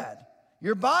do that.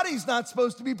 Your body's not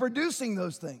supposed to be producing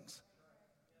those things.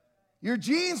 Your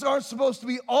genes aren't supposed to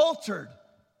be altered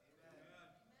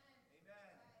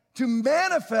to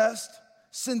manifest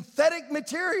synthetic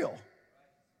material.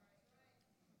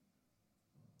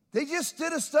 They just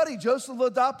did a study, Joseph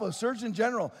Ladapo, Surgeon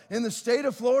General in the state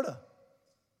of Florida.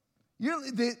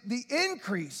 The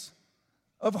increase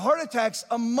of heart attacks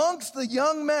amongst the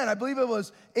young men, I believe it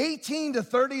was 18 to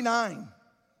 39,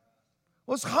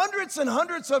 was hundreds and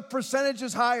hundreds of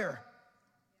percentages higher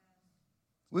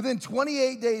within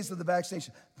 28 days of the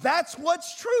vaccination. That's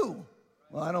what's true.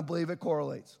 Well, I don't believe it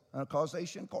correlates.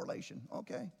 Causation, correlation,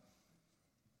 okay.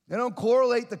 They don't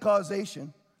correlate the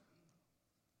causation,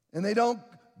 and they don't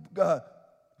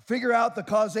figure out the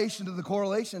causation to the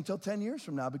correlation until 10 years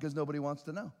from now because nobody wants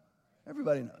to know.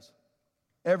 Everybody knows.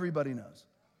 Everybody knows.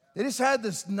 They just had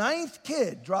this 9th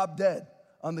kid drop dead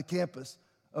on the campus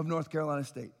of North Carolina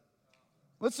State.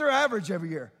 What's their average every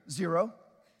year? 0.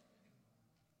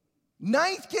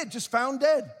 9th kid just found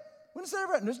dead. When does that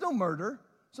ever happen? There's no murder.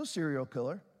 There's no serial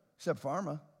killer, except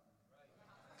pharma.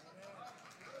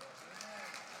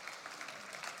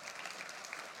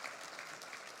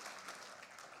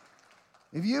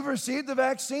 If you've received the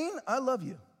vaccine, I love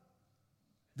you.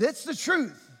 That's the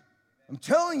truth. I'm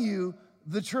telling you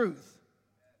the truth.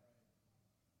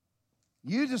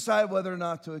 You decide whether or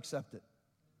not to accept it.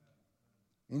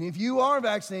 And if you are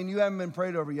vaccinated and you haven't been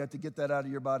prayed over yet to get that out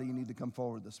of your body, you need to come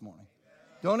forward this morning.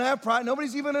 Don't have pride.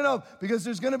 Nobody's even going to know because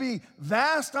there's going to be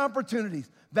vast opportunities,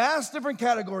 vast different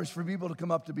categories for people to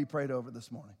come up to be prayed over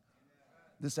this morning,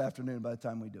 this afternoon by the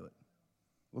time we do it.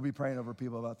 We'll be praying over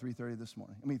people about 3:30 this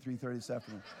morning. 3:30 this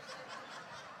afternoon.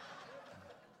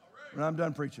 When I'm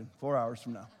done preaching, 4 hours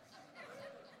from now.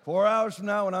 4 hours from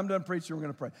now, when I'm done preaching, we're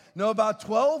going to pray. No, about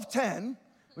 12:10,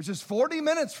 which is 40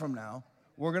 minutes from now,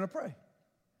 we're going to pray.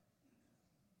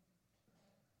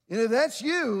 And if that's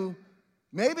you,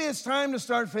 maybe it's time to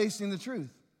start facing the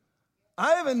truth.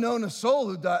 I haven't known a soul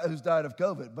who's died of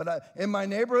COVID, but in my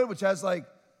neighborhood, which has like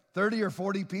 30 or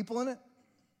 40 people in it,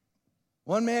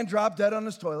 one man dropped dead on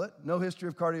his toilet, no history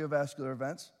of cardiovascular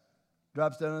events,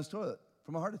 drops dead on his toilet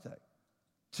from a heart attack.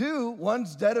 2,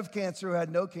 one's dead of cancer who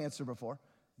had no cancer before,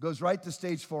 goes right to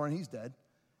stage 4 and he's dead.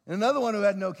 And another one who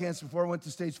had no cancer before went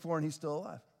to stage 4 and he's still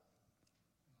alive.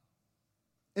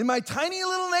 In my tiny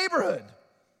little neighborhood,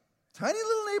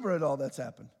 all that's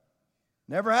happened.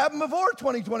 Never happened before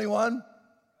 2021.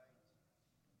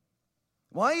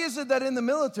 Why is it that in the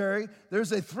military,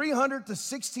 there's a 300 to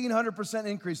 1,600%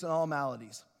 increase in all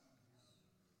maladies?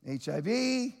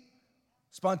 HIV,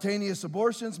 spontaneous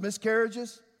abortions,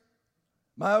 miscarriages,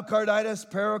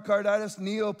 myocarditis, pericarditis,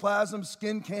 neoplasm,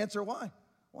 skin cancer. Why?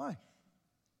 Why?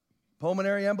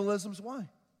 Pulmonary embolisms. Why?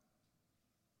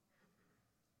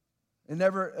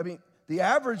 The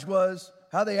average was,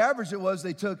 how they averaged it was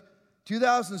they took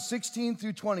 2016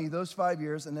 through 20, those 5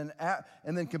 years, and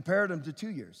then compared them to 2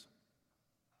 years.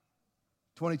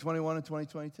 2021 and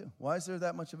 2022. Why is there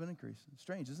that much of an increase? It's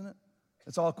strange, isn't it?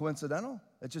 It's all coincidental.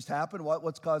 It just happened.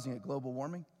 What's causing it? Global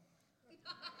warming?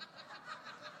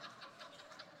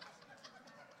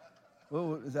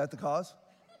 Well, is that the cause?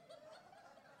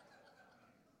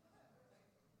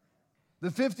 The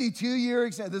 52-year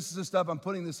exam, this is the stuff, I'm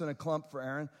putting this in a clump for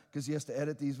Aaron because he has to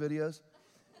edit these videos.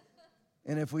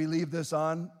 And if we leave this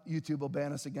on, YouTube will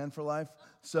ban us again for life.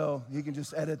 So he can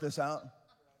just edit this out.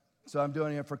 So I'm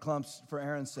doing it for clumps for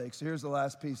Aaron's sake. So here's the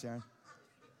last piece, Aaron.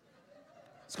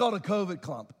 It's called a COVID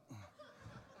clump.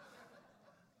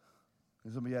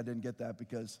 Some of you didn't get that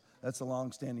because that's a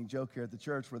long-standing joke here at the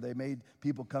church where they made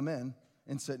people come in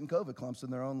and sit in COVID clumps in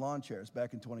their own lawn chairs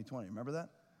back in 2020. Remember that?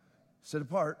 Sit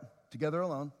apart, together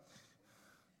alone,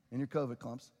 in your COVID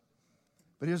clumps.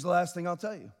 But here's the last thing I'll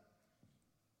tell you.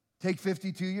 Take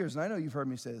 52 years, and I know you've heard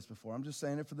me say this before. I'm just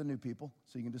saying it for the new people,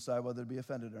 so you can decide whether to be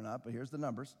offended or not, but here's the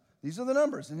numbers. These are the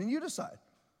numbers, and then you decide.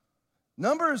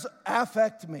 Numbers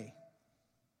affect me.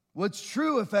 What's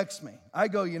true affects me. I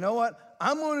go, you know what?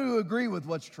 I'm going to agree with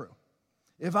what's true.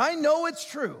 If I know it's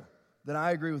true, then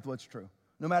I agree with what's true.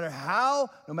 no matter how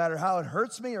it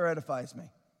hurts me or edifies me.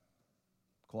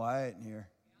 Quiet in here.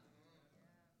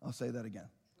 I'll say that again.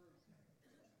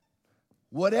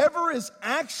 Whatever is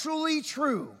actually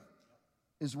true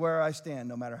is where I stand,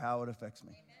 no matter how it affects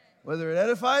me. Whether it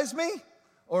edifies me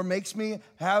or makes me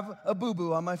have a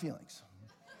boo-boo on my feelings.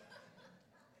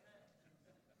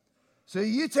 So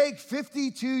you take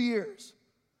 52 years,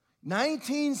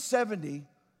 1970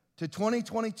 to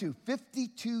 2022,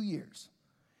 52 years.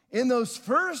 In those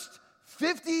first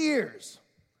 50 years,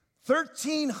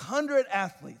 1,300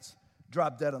 athletes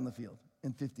dropped dead on the field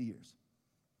in 50 years.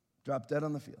 Dropped dead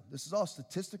on the field. This is all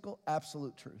statistical,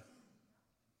 absolute truth.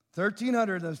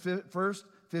 1,300 in those first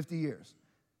 50 years.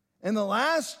 In the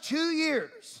last 2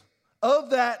 years of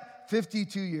that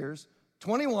 52 years,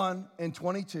 21 and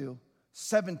 22,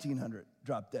 1,700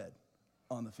 dropped dead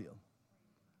on the field.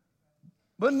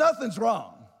 But nothing's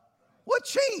wrong. What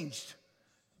changed?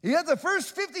 You had the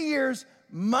first 50 years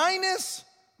minus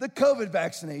the COVID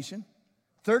vaccination,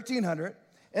 1,300.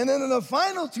 And then in the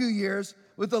final 2 years,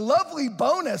 with the lovely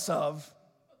bonus of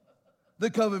the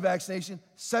COVID vaccination,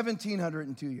 1,700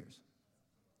 in 2 years.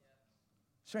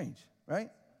 Strange, right?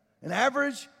 An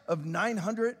average of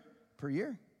 900 per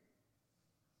year.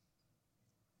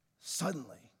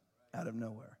 Suddenly, out of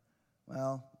nowhere.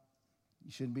 Well,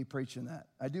 you shouldn't be preaching that.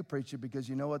 I do preach it because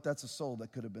you know what? That's a soul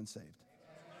that could have been saved.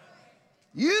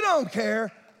 You don't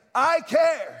care. I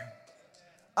care.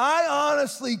 I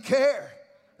honestly care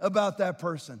about that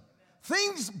person.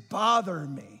 Things bother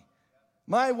me.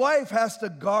 My wife has to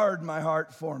guard my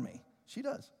heart for me. She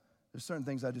does. There's certain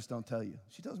things I just don't tell you.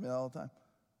 She tells me that all the time.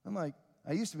 I'm like,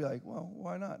 I used to be like, well,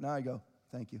 why not? Now I go,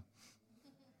 thank you.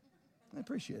 I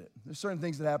appreciate it. There's certain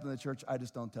things that happen in the church I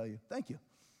just don't tell you. Thank you.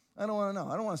 I don't want to know.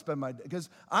 I don't want to spend my day, because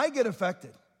I get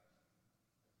affected.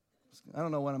 I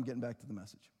don't know when I'm getting back to the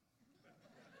message.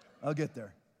 I'll get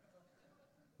there.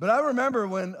 But I remember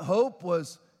when Hope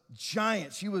was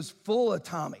giant. She was full of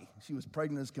Tommy. She was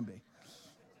pregnant as can be.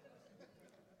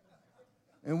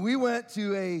 And we went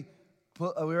to we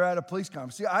were at a police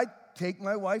conference. See, I take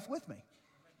my wife with me.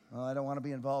 Well, I don't want to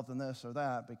be involved in this or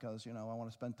that because, I want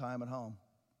to spend time at home.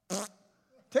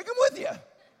 Take them with you.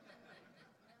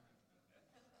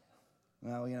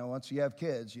 Well, once you have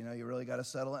kids, you really got to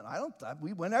settle in.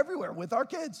 We went everywhere with our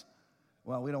kids.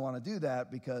 Well, we don't want to do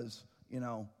that because,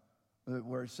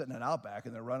 we're sitting at Outback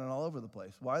and they're running all over the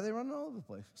place. Why are they running all over the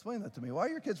place? Explain that to me. Why are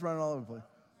your kids running all over the place?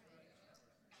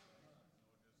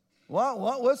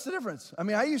 What's the difference? I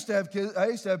mean, I used to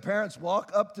have parents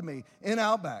walk up to me in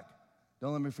Outback.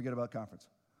 Don't let me forget about conference.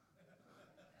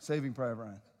 Saving Private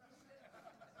Ryan.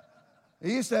 I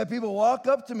used to have people walk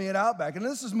up to me at Outback, and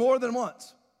this is more than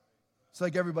once. It's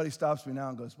like everybody stops me now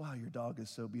and goes, wow, your dog is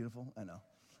so beautiful. I know.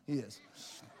 He is.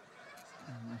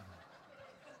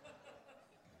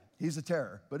 He's a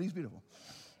terror, but he's beautiful.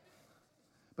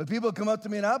 But people come up to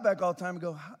me in Outback all the time and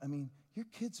go, your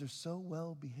kids are so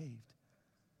well behaved.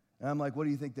 And I'm like, what do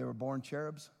you think? They were born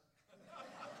cherubs?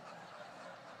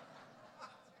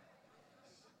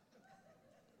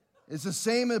 It's the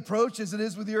same approach as it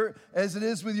is with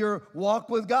your walk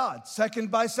with God,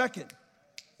 second by second.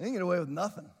 They didn't get away with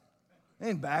nothing. They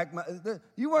ain't back.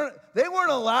 They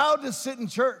weren't allowed to sit in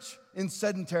church in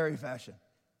sedentary fashion.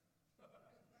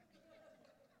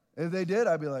 If they did,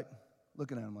 I'd be like,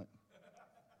 looking at them like,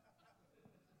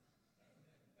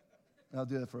 I'll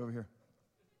do that for over here.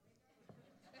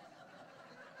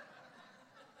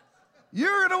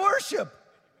 You're going to worship.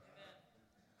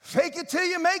 Fake it till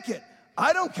you make it.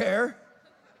 I don't care.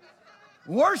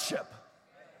 Worship.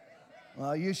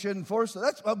 Well, you shouldn't force it.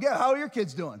 How are your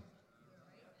kids doing?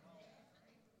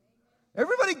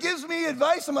 Everybody gives me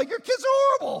advice. I'm like, your kids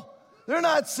are horrible. They're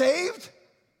not saved.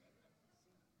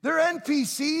 They're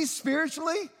NPCs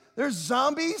spiritually. They're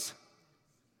zombies.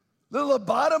 They're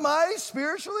lobotomized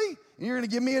spiritually. And you're going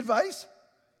to give me advice?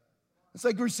 It's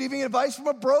like receiving advice from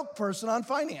a broke person on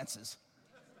finances.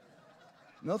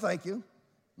 No, thank you.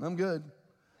 I'm good.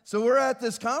 So we're at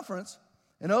this conference,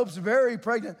 and Hope's very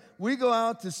pregnant. We go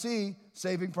out to see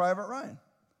Saving Private Ryan.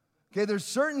 Okay, there's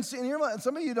certain, and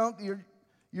some of you don't,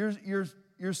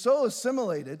 you're so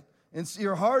assimilated, and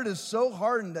your heart is so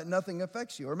hardened that nothing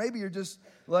affects you. Or maybe you're just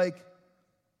like,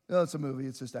 oh, it's a movie,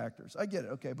 it's just actors. I get it,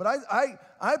 okay. But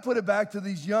I put it back to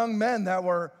these young men that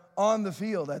were on the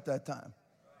field at that time,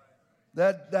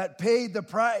 that paid the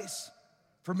price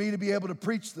for me to be able to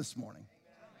preach this morning,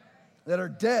 that are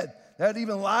dead, that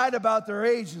even lied about their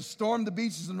age and stormed the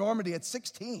beaches of Normandy at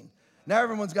 16. Now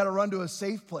everyone's got to run to a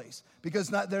safe place because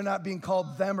they're not being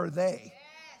called them or they.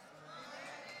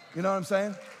 You know what I'm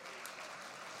saying?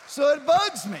 So it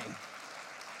bugs me.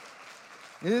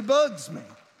 It bugs me.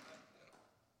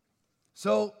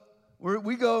 So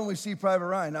we go and we see Private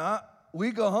Ryan. Now,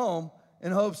 we go home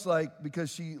in hopes, like,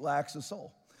 because she lacks a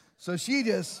soul. So she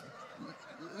just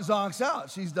zonks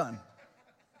out. She's done.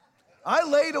 I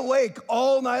laid awake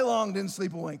all night long, didn't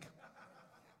sleep a wink.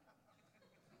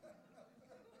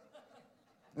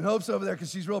 And Hope's over there because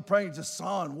she's real pregnant, just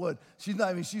sawing wood.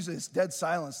 She's a dead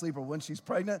silent sleeper. When she's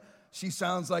pregnant, she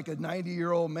sounds like a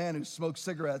 90-year-old man who smoked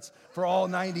cigarettes for all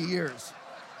 90 years.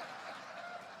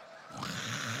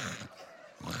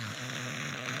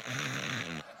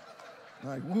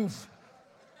 Like, woof.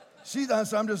 She's done,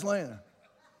 so I'm just laying there,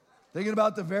 thinking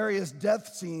about the various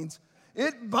death scenes.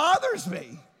 It bothers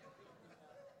me.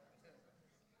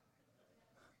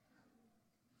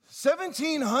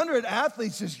 1,700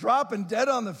 athletes just dropping dead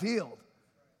on the field.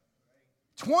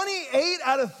 28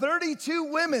 out of 32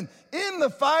 women in the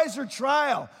Pfizer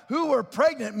trial who were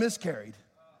pregnant miscarried.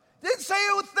 Didn't say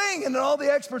a thing, and then all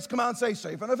the experts come out and say,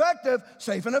 safe and effective,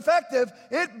 safe and effective.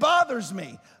 It bothers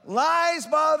me. Lies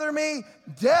bother me.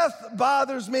 Death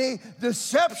bothers me.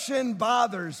 Deception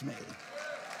bothers me.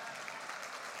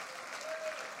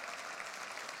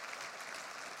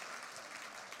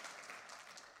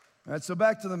 All right, so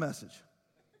back to the message.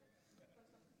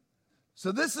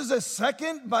 So this is a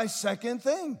second by second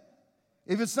thing.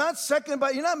 If it's not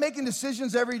you're not making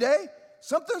decisions every day,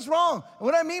 something's wrong. And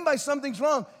what I mean by something's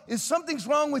wrong is something's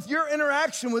wrong with your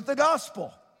interaction with the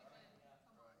gospel.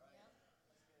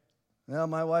 Well,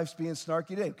 my wife's being snarky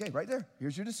today. Okay, right there.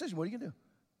 Here's your decision. What are you going to do?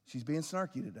 She's being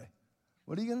snarky today.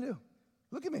 What are you going to do?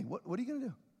 Look at me. What are you going to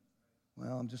do?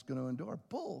 Well, I'm just going to endure.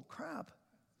 Bull crap.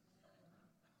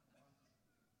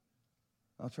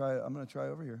 I'm going to try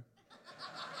over here.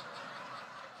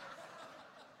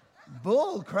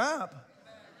 Bull crap.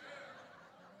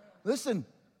 Listen,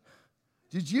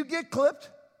 did you get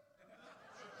clipped?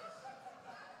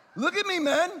 Look at me,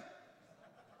 men.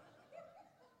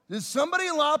 Did somebody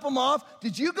lop them off?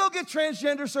 Did you go get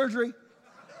transgender surgery?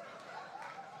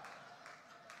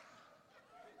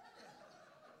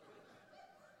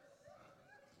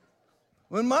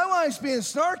 When my wife's being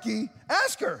snarky,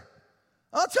 ask her.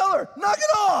 I'll tell her, knock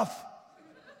it off.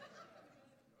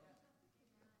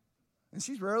 And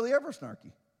she's rarely ever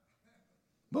snarky.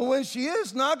 But when she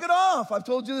is, knock it off. I've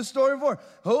told you this story before.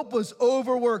 Hope was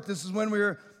overworked. This is when we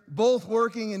were both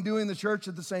working and doing the church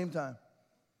at the same time.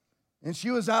 And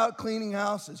she was out cleaning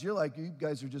houses. You're like, you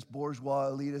guys are just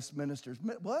bourgeois, elitist ministers.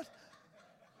 What?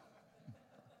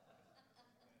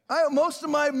 Most of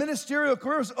my ministerial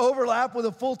careers overlap with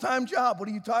a full-time job. What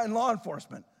are you taught in law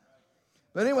enforcement?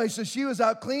 But anyway, so she was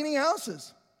out cleaning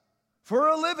houses for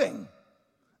a living.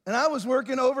 And I was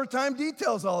working overtime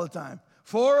details all the time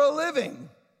for a living.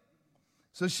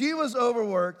 So she was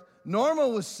overworked. Norma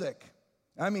was sick.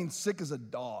 I mean, sick as a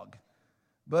dog.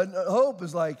 But Hope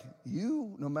is like,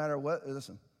 you, no matter what,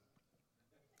 listen,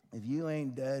 if you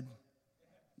ain't dead,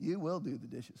 you will do the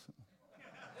dishes.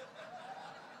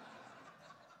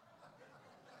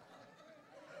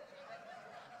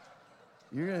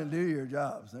 You're going to do your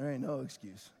jobs. There ain't no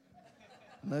excuse.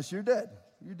 Unless you're dead.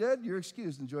 You're dead, you're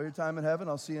excused. Enjoy your time in heaven.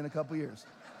 I'll see you in a couple years.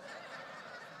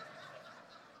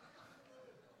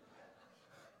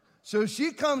 So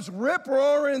she comes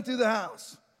rip-roaring through the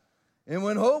house. And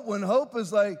when Hope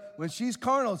is like, when she's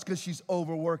carnal, it's because she's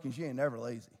overworking. She ain't never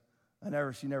lazy.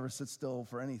 She never sits still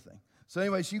for anything. So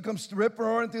anyway, she comes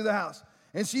rip-roaring through the house.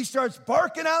 And she starts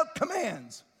barking out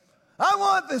commands. I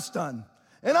want this done.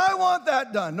 And I want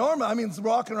that done. Norma, it's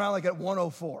walking around like at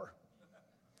 104.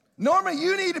 Norma,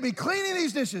 you need to be cleaning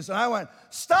these dishes. And I went,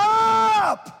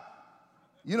 stop!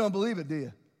 You don't believe it, do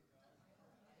you?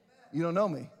 You don't know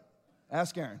me.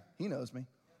 Ask Aaron. He knows me.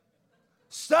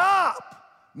 Stop!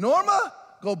 Norma,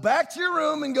 go back to your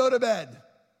room and go to bed.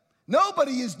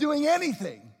 Nobody is doing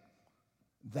anything.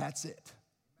 That's it.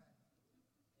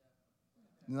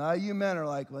 Now you men are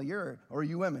like, well, or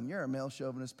you women, you're a male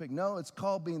chauvinist pig. No, it's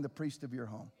called being the priest of your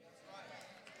home.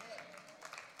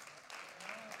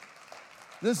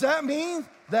 Does that mean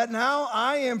that now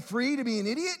I am free to be an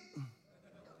idiot?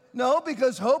 No,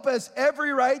 because Hope has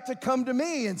every right to come to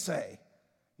me and say,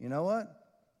 you know what?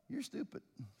 You're stupid.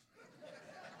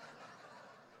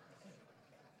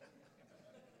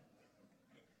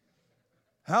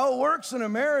 How it works in a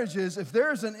marriage is if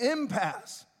there's an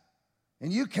impasse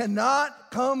and you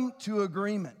cannot come to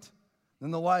agreement,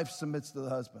 then the wife submits to the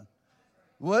husband.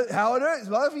 How it is?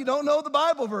 Well, if you don't know the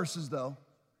Bible verses, though,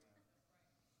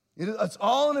 it's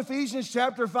all in Ephesians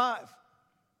chapter 5.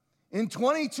 In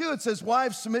 22, it says,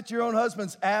 wives, submit to your own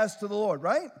husbands as to the Lord,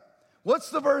 right?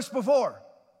 What's the verse before?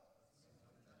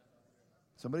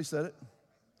 Somebody said it.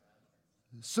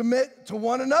 Submit to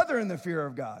one another in the fear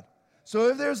of God. So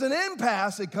if there's an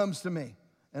impasse, it comes to me.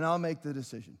 and I'll make the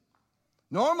decision.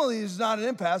 Normally, it's not an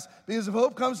impasse, because if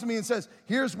Hope comes to me and says,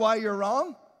 here's why you're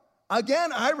wrong,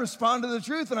 again, I respond to the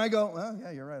truth, and I go, well,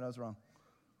 yeah, you're right, I was wrong.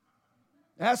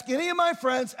 Ask any of my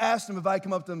friends, ask them if I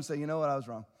come up to them and say, you know what, I was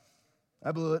wrong.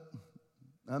 I blew it.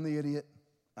 I'm the idiot.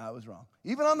 I was wrong.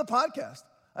 Even on the podcast,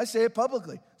 I say it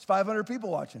publicly. It's 500 people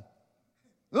watching.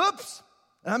 Oops.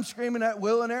 And I'm screaming at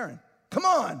Will and Aaron. Come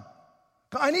on.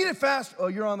 I need it fast. Oh,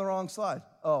 you're on the wrong slide.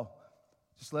 Oh,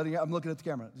 I'm looking at the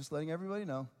camera. Just letting everybody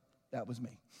know that was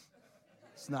me.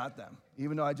 It's not them,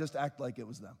 even though I just act like it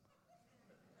was them.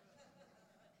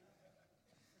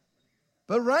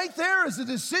 But right there is a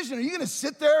decision. Are you going to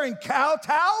sit there and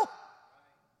kowtow?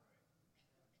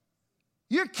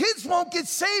 Your kids won't get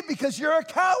saved because you're a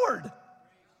coward.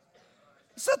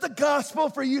 It's not the gospel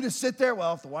for you to sit there,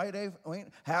 well, if the white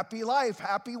ain't happy life,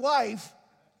 happy wife.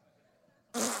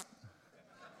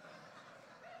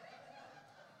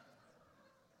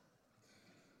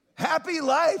 Happy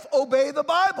life, obey the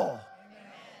Bible.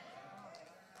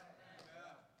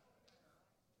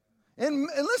 And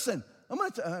listen, I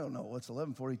don't know, what's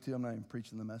 11:42? I'm not even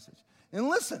preaching the message. And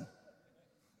listen,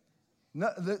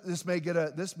 this may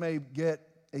get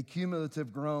a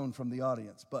cumulative groan from the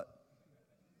audience, but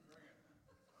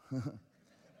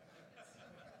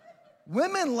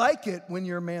women like it when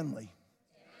you're manly.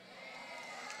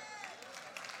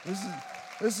 This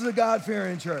is a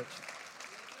God-fearing church.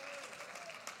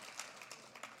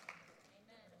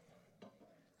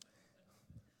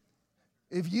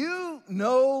 If you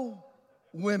know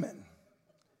women,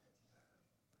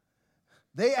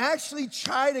 they actually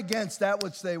chide against that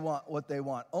which they want, what they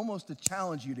want, almost to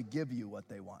challenge you to give you what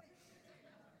they want.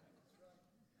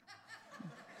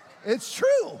 It's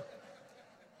true.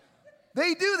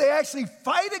 They do. They actually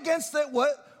fight against that.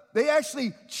 They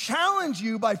actually challenge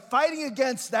you by fighting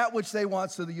against that which they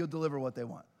want so that you'll deliver what they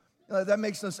want. That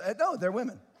makes no sense. No, they're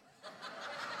women.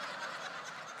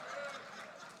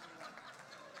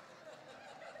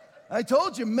 I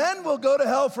told you, men will go to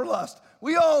hell for lust.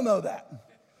 We all know that.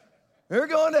 They're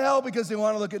going to hell because they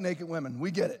want to look at naked women.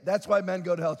 We get it. That's why men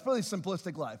go to hell. It's a really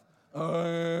simplistic life.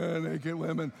 Naked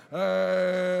women.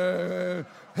 Hell.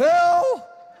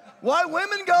 Why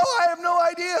women go, I have no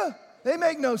idea. They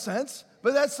make no sense,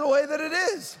 but that's the way that it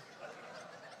is.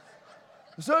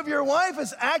 So if your wife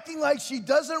is acting like she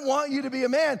doesn't want you to be a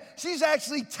man, she's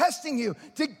actually testing you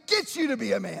to get you to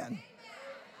be a man.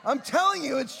 I'm telling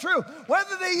you, it's true.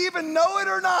 Whether they even know it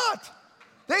or not.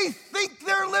 They think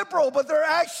they're liberal, but they're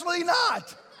actually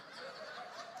not.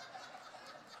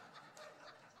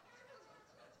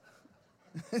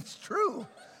 It's true.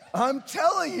 I'm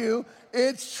telling you,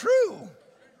 it's true.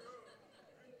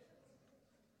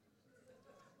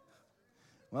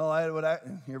 Well,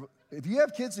 if you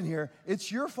have kids in here,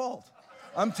 it's your fault.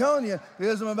 I'm telling you,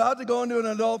 because I'm about to go into an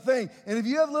adult thing. And if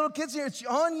you have little kids here, it's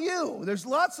on you. There's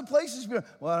lots of places.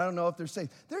 Well, I don't know if they're safe.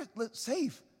 They're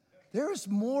safe. There's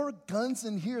more guns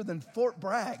in here than Fort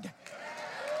Bragg.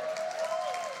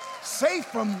 Safe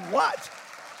from what?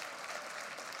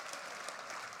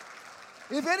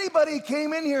 If anybody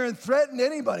came in here and threatened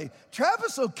anybody,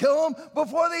 Travis will kill them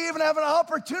before they even have an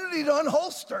opportunity to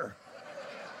unholster.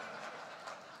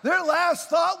 Their last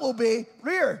thought will be,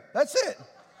 rear, that's it.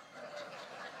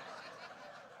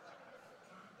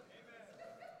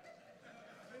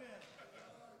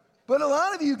 But a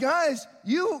lot of you guys,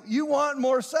 you want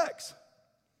more sex,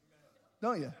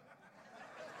 don't you?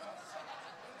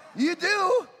 You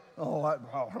do. Oh,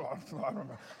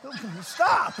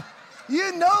 stop.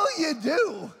 You know you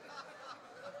do.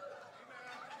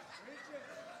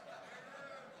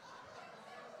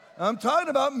 I'm talking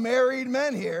about married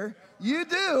men here. You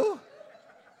do.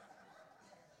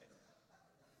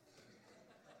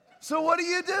 So what do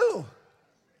you do?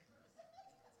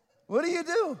 What do you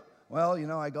do? Well,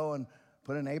 I go and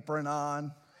put an apron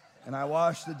on, and I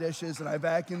wash the dishes, and I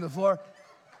vacuum the floor.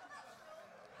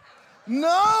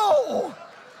 No,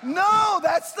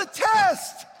 that's the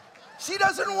test. She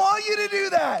doesn't want you to do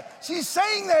that. She's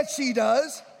saying that she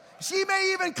does. She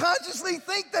may even consciously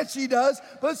think that she does,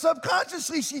 but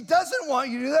subconsciously she doesn't want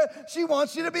you to do that. She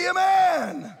wants you to be a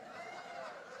man.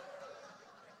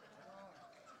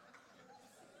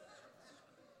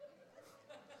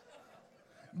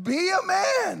 Be a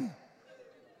man.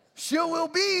 She will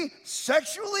be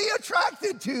sexually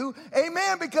attracted to a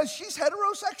man because she's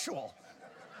heterosexual.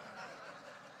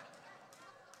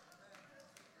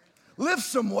 Lift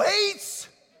some weights.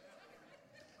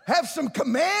 Have some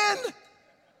command.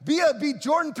 Be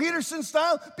Jordan Peterson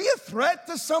style. Be a threat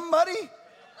to somebody.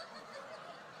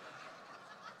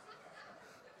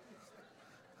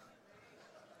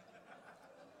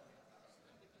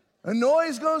 A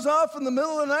noise goes off in the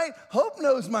middle of the night. Hope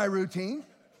knows my routine.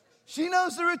 She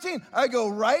knows the routine. I go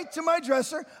right to my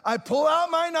dresser, I pull out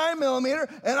my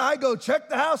 9mm, and I go check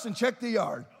the house and check the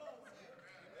yard.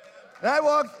 And I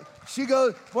walk, she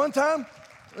goes, one time,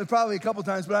 probably a couple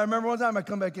times, but I remember one time I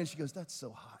come back in, she goes, that's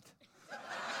so hot.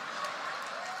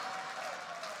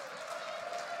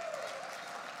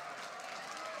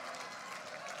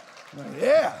 I'm like,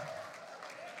 yeah.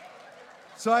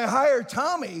 So I hired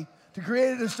Tommy to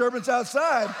create a disturbance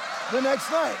outside the next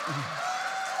night.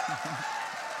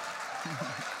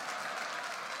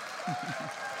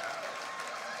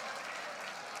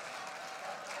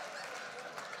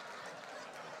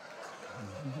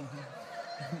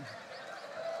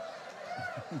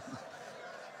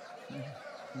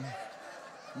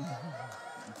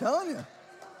 I'm telling you.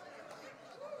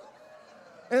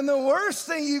 And the worst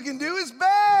thing you can do is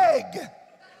beg.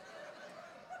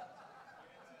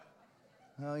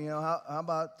 Well, you know, how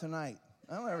about tonight?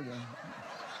 I don't ever do.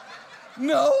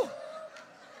 No.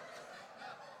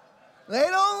 They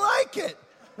don't like it.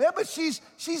 Yeah, but she's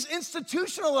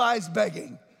institutionalized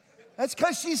begging. That's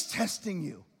because she's testing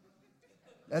you.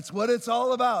 That's what it's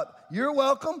all about. You're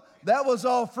welcome. That was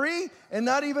all free and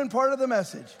not even part of the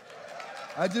message.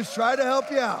 I just try to help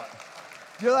you out.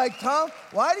 You're like, Tom,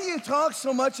 why do you talk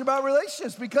so much about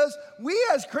relationships? Because we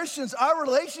as Christians, our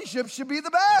relationships should be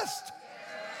the best.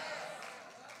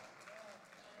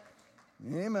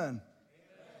 Amen.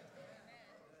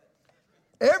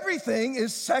 Everything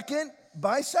is second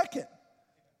by second.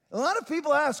 A lot of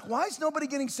people ask, why is nobody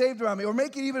getting saved around me? Or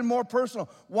make it even more personal.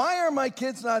 Why are my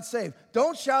kids not saved?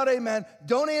 Don't shout amen.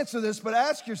 Don't answer this, but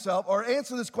ask yourself, or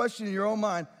answer this question in your own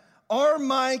mind. Are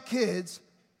my kids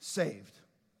saved?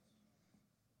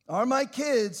 Are my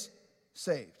kids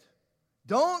saved?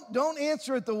 Don't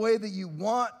answer it the way that you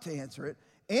want to answer it.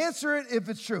 Answer it if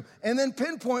it's true. And then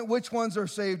pinpoint which ones are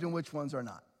saved and which ones are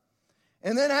not.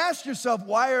 And then ask yourself,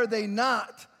 why are they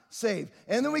not saved?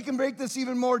 And then we can make this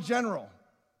even more general.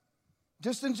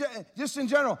 Just in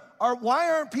general, why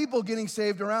aren't people getting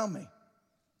saved around me?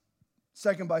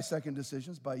 Second by second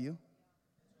decisions by you.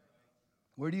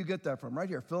 Where do you get that from? Right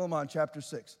here, Philemon chapter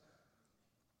 6.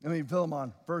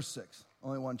 Philemon, verse 6,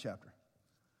 only one chapter.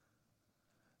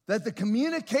 That the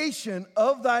communication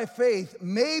of thy faith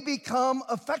may become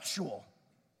effectual.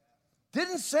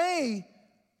 Didn't say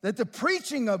that the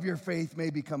preaching of your faith may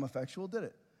become effectual, did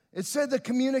it? It said the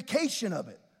communication of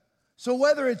it. So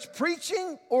whether it's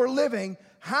preaching or living,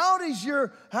 how does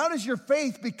your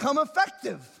faith become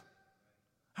effective?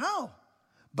 How?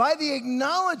 By the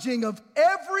acknowledging of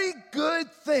every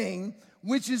good thing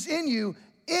which is in you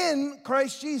in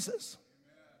Christ Jesus.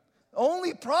 The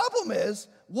only problem is,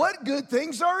 what good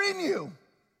things are in you?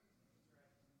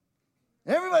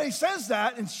 Everybody says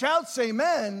that and shouts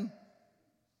amen,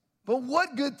 but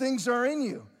what good things are in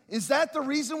you? Is that the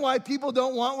reason why people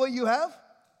don't want what you have?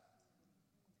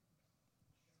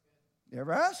 You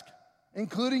ever ask?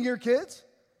 Including your kids?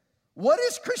 What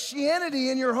is Christianity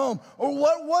in your home? Or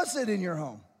what was it in your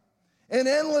home? An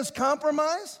endless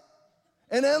compromise?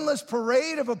 An endless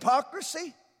parade of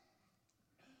hypocrisy?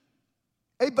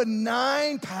 A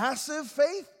benign, passive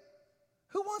faith?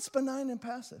 Who wants benign and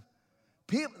passive?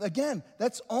 People, again,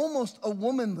 that's almost a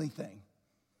womanly thing.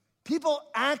 People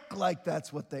act like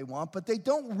that's what they want, but they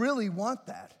don't really want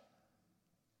that.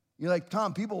 You're like,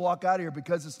 Tom, people walk out of here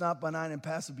because it's not benign and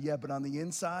passive yet, but on the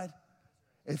inside,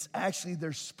 it's actually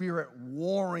their spirit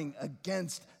warring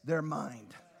against their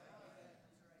mind.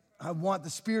 The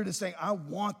Spirit is saying, I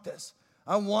want this.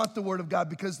 I want the Word of God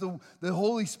because the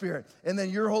Holy Spirit, and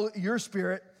then your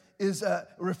spirit is a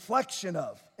reflection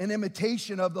of, an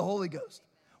imitation of the Holy Ghost.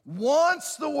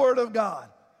 Wants the Word of God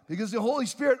because the Holy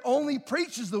Spirit only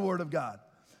preaches the Word of God.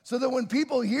 So that when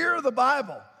people hear the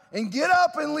Bible and get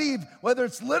up and leave, whether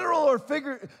it's literal or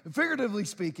figuratively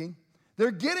speaking, they're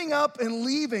getting up and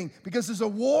leaving because there's a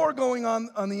war going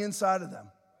on the inside of them.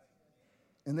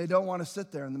 And they don't want to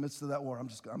sit there in the midst of that war. I'm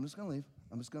just going to leave.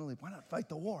 I'm just going to leave. Why not fight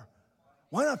the war?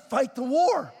 Why not fight the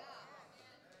war?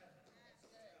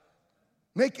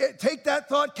 Take that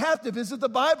thought captive. Is it the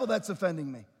Bible that's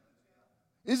offending me?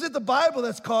 Is it the Bible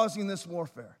that's causing this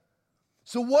warfare?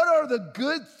 So what are the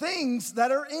good things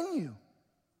that are in you?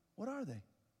 What are they?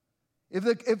 If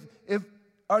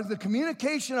the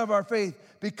communication of our faith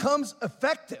becomes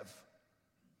effective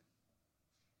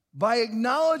by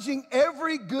acknowledging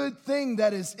every good thing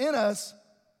that is in us,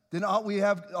 then ought we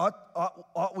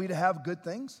to have good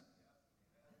things?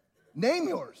 Name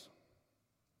yours.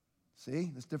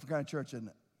 See, this is a different kind of church, isn't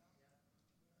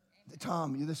it?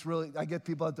 Tom, I get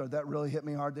people out there, that really hit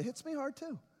me hard. It hits me hard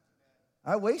too.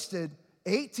 I wasted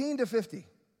 18 to 50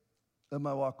 of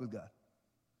my walk with God.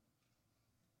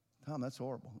 Tom, that's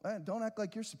horrible. Don't act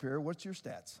like you're superior. What's your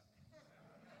stats?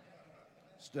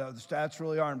 The stats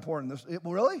really are important.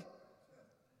 Really?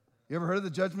 You ever heard of the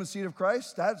judgment seat of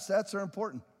Christ? Stats are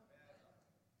important.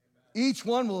 Each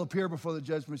one will appear before the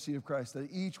judgment seat of Christ, that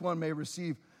each one may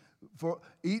receive what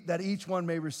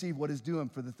is due him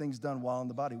for the things done while in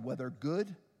the body, whether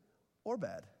good or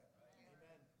bad.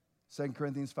 2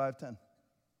 Corinthians 5:10.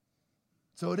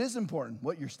 So it is important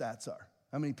what your stats are,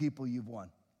 how many people you've won.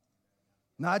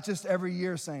 Not just every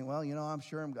year saying, well, I'm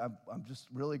sure I'm just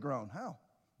really grown. How?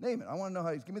 Name it. I want to know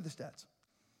how. Give me the stats.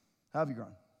 How have you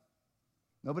grown?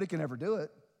 Nobody can ever do it.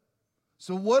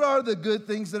 So what are the good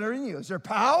things that are in you? Is there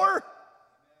power?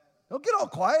 Don't get all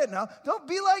quiet now. Don't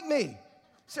be like me.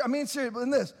 Seriously, in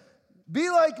this,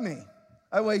 be like me.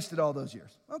 I wasted all those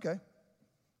years. Okay.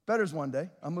 Better's one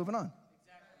day. I'm moving on.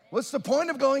 What's the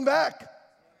point of going back?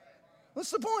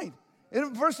 What's the point?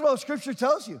 First of all, Scripture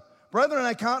tells you, brethren,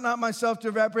 I count not myself to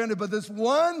have apprehended, but this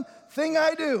one thing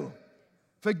I do,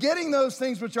 forgetting those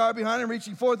things which are behind and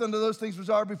reaching forth unto those things which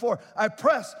are before, I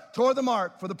press toward the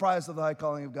mark for the prize of the high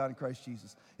calling of God in Christ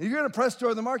Jesus. If you're going to press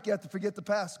toward the mark, you have to forget the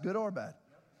past, good or bad.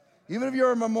 Even if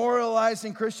you're a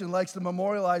memorializing Christian, likes to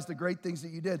memorialize the great things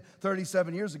that you did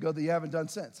 37 years ago that you haven't done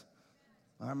since.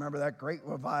 I remember that great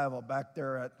revival back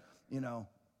there at,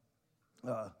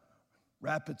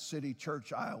 Rapid City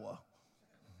Church, Iowa,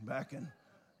 back in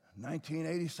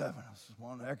 1987. This was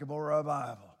one heck of a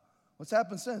revival. What's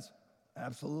happened since?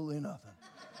 Absolutely nothing.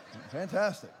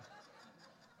 Fantastic.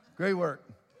 Great work.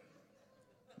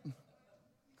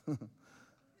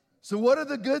 So what are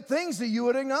the good things that you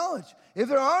would acknowledge? If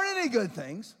there aren't any good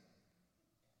things,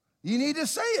 you need to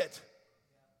say it.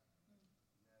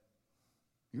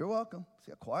 You're welcome.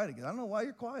 See, quiet again. I don't know why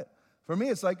you're quiet. For me,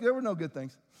 it's like there were no good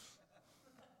things.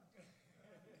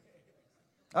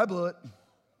 I blew it.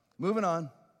 Moving on.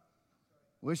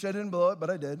 Wish I didn't blow it, but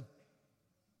I did.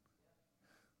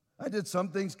 I did some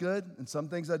things good and some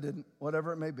things I didn't,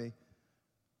 whatever it may be.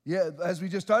 Yeah, as we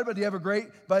just talked about, do you have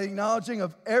by the acknowledging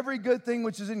of every good thing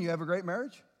which is in you, have a great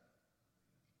marriage?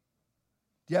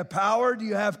 Do you have power? Do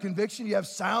you have conviction? Do you have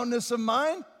soundness of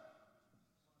mind?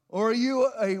 Or are you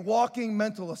a walking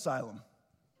mental asylum?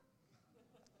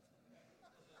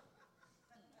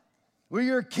 Where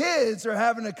your kids are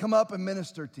having to come up and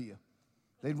minister to you.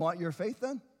 They'd want your faith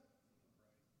then?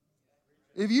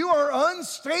 If you are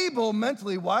unstable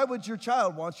mentally, why would your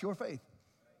child want your faith?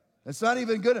 It's not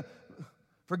even good.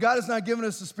 For God has not given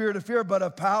us the spirit of fear, but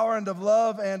of power and of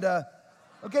love. And,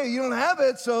 okay, you don't have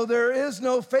it, so there is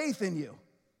no faith in you.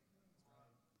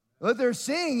 What they're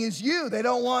seeing is you. They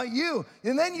don't want you.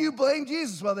 And then you blame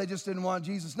Jesus. Well, they just didn't want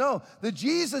Jesus. No, the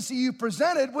Jesus that you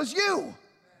presented was you.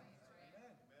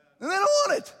 And they don't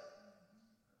want it.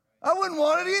 I wouldn't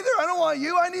want it either. I don't want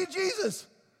you. I need Jesus.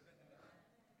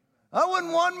 I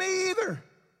wouldn't want me either.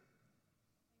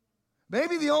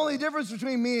 Maybe the only difference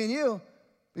between me and you,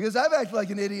 because I've acted like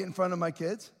an idiot in front of my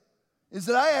kids, is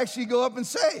that I actually go up and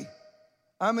say,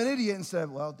 I'm an idiot, instead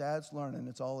of, well, Dad's learning.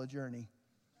 It's all a journey.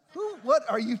 What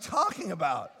are you talking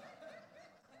about?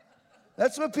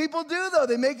 That's what people do, though.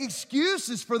 They make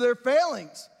excuses for their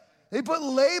failings. They put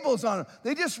labels on them.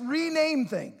 They just rename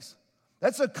things.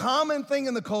 That's a common thing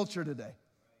in the culture today.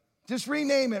 Just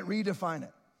rename it, redefine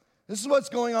it. This is what's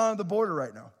going on at the border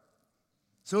right now.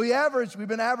 So we've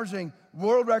been averaging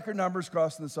world record numbers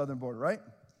crossing the southern border, right?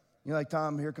 You're like,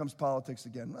 Tom, here comes politics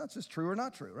again. Well, that's just true or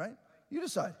not true, right? You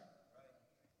decide.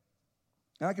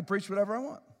 And I can preach whatever I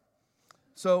want.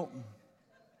 So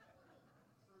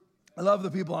I love the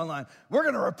people online. We're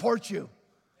going to report you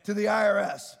to the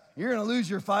IRS. You're going to lose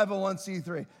your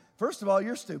 501c3. First of all,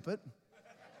 you're stupid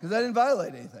because I didn't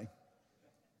violate anything.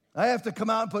 I have to come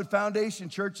out and put Foundation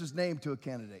Church's name to a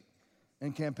candidate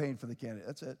and campaign for the candidate.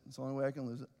 That's it. It's the only way I can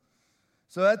lose it.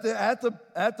 So at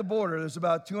the border, there's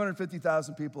about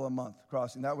 250,000 people a month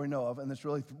crossing that we know of, and it's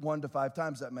really 1 to 5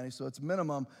 times that many. So it's a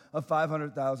minimum of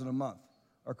 500,000 a month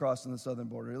are crossing the southern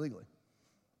border illegally.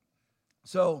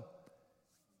 So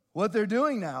what they're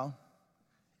doing now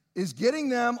is getting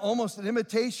them almost an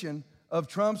imitation of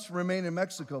Trump's Remain in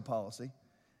Mexico policy.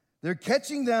 They're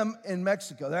catching them in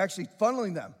Mexico. They're actually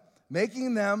funneling them,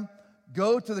 making them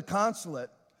go to the consulate,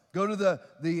 go to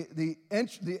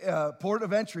the port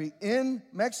of entry in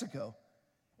Mexico,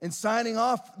 and signing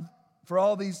off for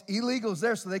all these illegals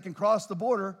there so they can cross the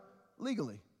border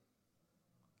legally.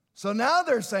 So now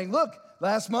they're saying, look,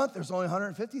 last month there's only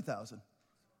 150,000.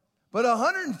 But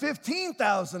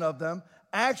 115,000 of them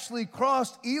actually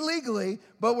crossed illegally,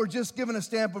 but were just given a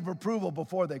stamp of approval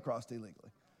before they crossed illegally.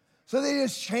 So they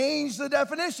just changed the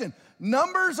definition.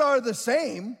 Numbers are the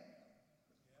same.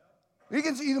 You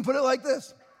can put it like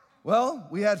this. Well,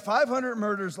 we had 500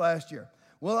 murders last year.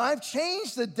 Well, I've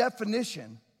changed the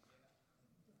definition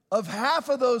of half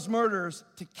of those murders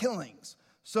to killings.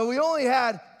 So we only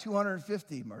had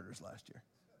 250 murders last year.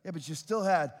 Yeah, but you still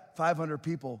had 500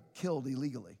 people killed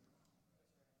illegally.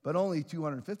 But only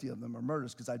 250 of them are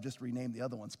murders because I just renamed the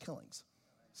other ones killings.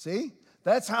 See?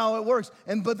 That's how it works.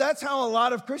 But that's how a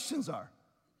lot of Christians are.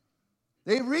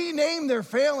 They rename their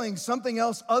failings something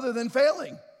else other than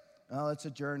failing. Oh, it's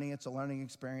a journey. It's a learning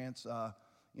experience.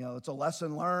 It's a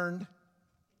lesson learned.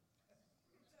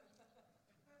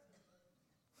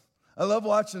 I love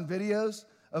watching videos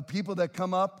of people that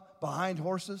come up behind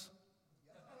horses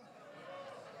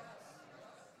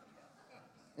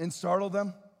and startle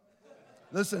them.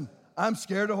 Listen, I'm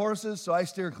scared of horses, so I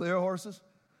steer clear of horses.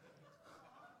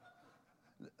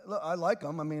 Look, I like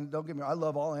them. I mean, don't get me wrong. I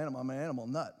love all animals. I'm an animal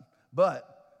nut.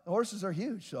 But horses are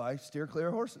huge, so I steer clear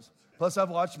of horses. Plus, I've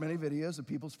watched many videos of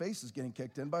people's faces getting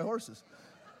kicked in by horses.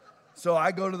 So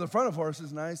I go to the front of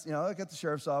horses, and I get the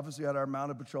sheriff's office. We had our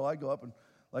mounted patrol. I go up and,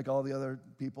 like all the other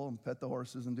people, and pet the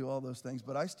horses and do all those things.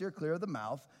 But I steer clear of the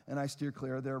mouth, and I steer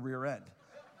clear of their rear end.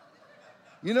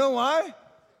 You know why?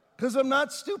 Because I'm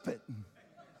not stupid.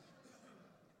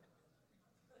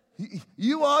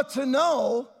 You ought to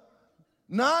know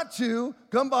not to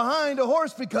come behind a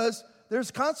horse because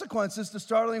there's consequences to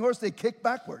startling a horse. They kick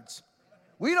backwards.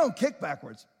 We don't kick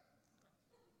backwards.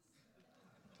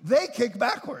 They kick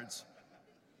backwards.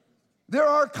 There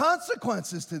are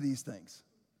consequences to these things.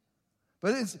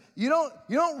 But you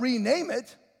don't rename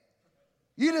it.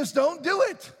 You just don't do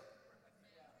it.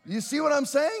 You see what I'm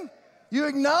saying? You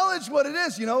acknowledge what it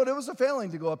is. You know what? It was a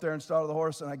failing to go up there and startle the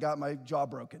horse, and I got my jaw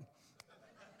broken.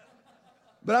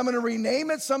 But I'm going to rename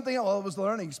it something else. Well, it was a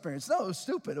learning experience. No, it was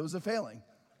stupid. It was a failing.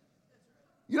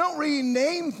 You don't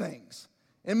rename things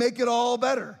and make it all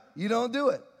better. You don't do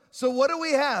it. So what do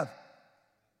we have?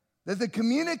 That the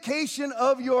communication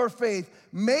of your faith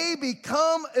may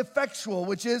become effectual,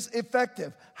 which is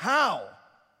effective. How?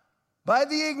 By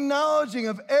the acknowledging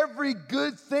of every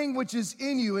good thing which is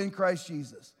in you in Christ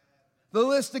Jesus. The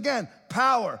list again: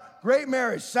 power, great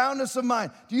marriage, soundness of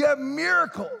mind. Do you have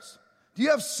miracles? Do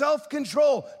you have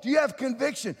self-control? Do you have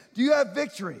conviction? Do you have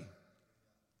victory?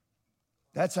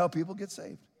 That's how people get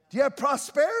saved. Do you have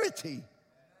prosperity?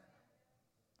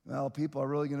 Well, people are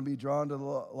really going to be drawn to the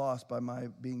lost by my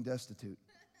being destitute.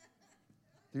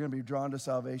 They're going to be drawn to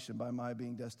salvation by my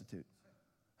being destitute.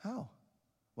 How?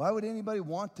 Why would anybody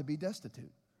want to be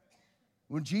destitute?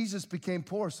 When Jesus became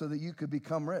poor so that you could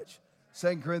become rich.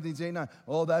 2 Corinthians 8:9.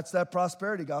 Oh, that's that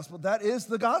prosperity gospel. That is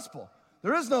the gospel.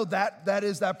 There is no that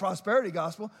is that prosperity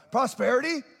gospel.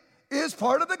 Prosperity is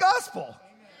part of the gospel.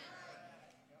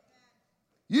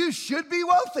 You should be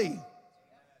wealthy.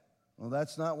 Well,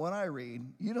 that's not what I read.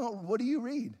 What do you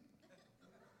read?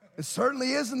 It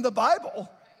certainly isn't the Bible.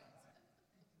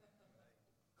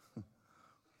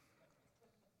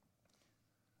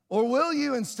 Or will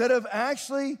you, instead of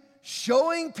actually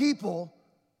showing people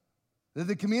that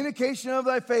the communication of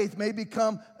thy faith may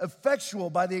become effectual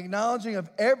by the acknowledging of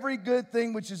every good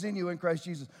thing which is in you in Christ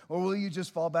Jesus? Or will you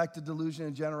just fall back to delusion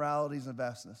and generalities and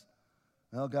vastness?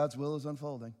 Well, God's will is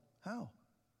unfolding. How?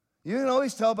 You can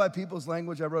always tell by people's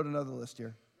language. I wrote another list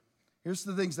here. Here's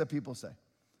the things that people say.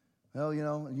 Well,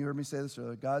 and you heard me say this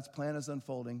earlier, God's plan is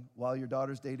unfolding while your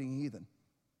daughter's dating a heathen.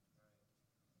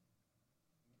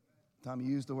 Tom,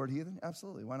 you used the word heathen?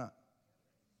 Absolutely, why not?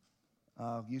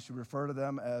 You should refer to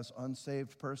them as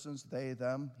unsaved persons, they,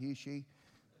 them, he, she.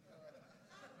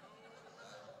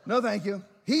 No, thank you.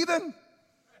 Heathen.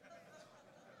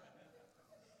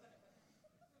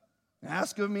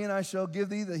 Ask of me, and I shall give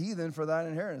thee the heathen for thine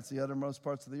inheritance, the uttermost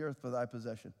parts of the earth for thy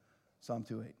possession. Psalm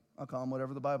 2:8. I'll call them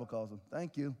whatever the Bible calls them.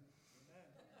 Thank you.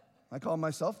 I call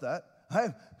myself that.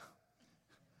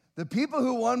 The people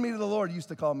who won me to the Lord used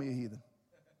to call me a heathen.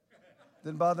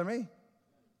 Didn't bother me.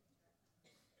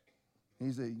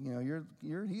 He's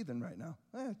you're a heathen right now.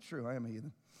 True, I am a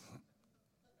heathen.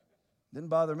 Didn't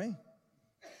bother me.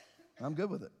 I'm good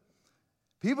with it.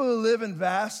 People who live in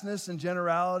vastness and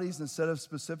generalities instead of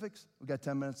specifics. We've got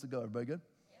 10 minutes to go. Everybody good?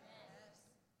 Yes.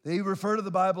 They refer to the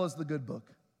Bible as the good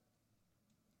book.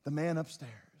 The man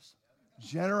upstairs.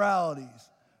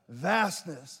 Generalities,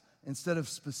 vastness instead of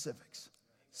specifics.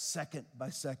 Second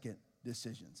by second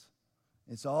decisions.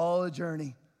 It's all a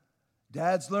journey.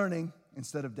 Dad's learning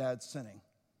instead of dad's sinning.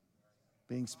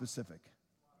 Being specific.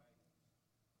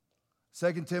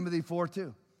 2 Timothy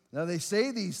 4:2. Now they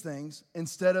say these things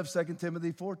instead of 2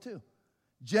 Timothy 4:2.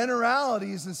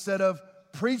 Generalities instead of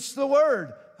preach the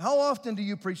word. How often do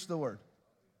you preach the word?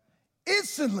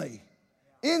 Instantly,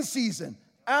 in season,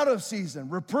 out of season,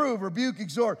 reprove, rebuke,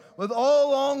 exhort, with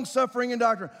all long suffering and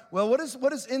doctrine. Well, what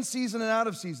does in season and out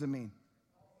of season mean?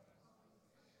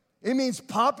 It means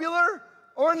popular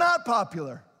or not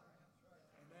popular.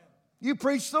 You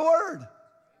preach the word.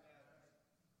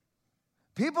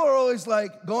 People are always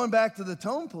like going back to the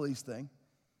tone police thing.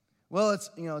 Well,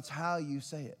 it's how you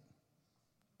say it.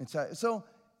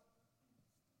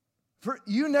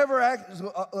 You never act.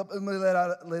 Let me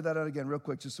lay that out again real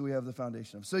quick just so we have the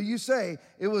foundation. So you say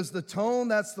it was the tone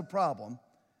that's the problem,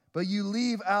 but you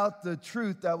leave out the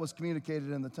truth that was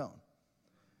communicated in the tone.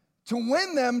 To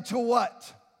win them to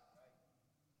what?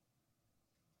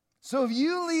 So if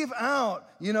you leave out,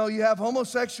 you have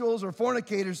homosexuals or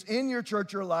fornicators in your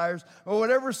church or liars or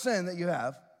whatever sin that you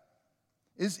have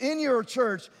is in your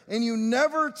church, and you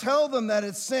never tell them that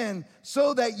it's sin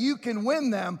so that you can win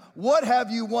them, what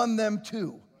have you won them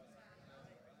to?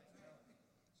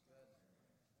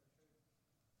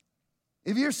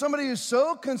 If you're somebody who's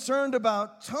so concerned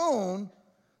about tone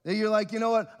that you're like, you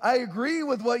know what, I agree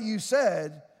with what you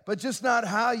said, but just not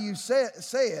how you say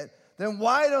it, then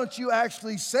why don't you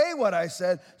actually say what I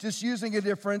said, just using a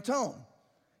different tone?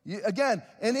 Again,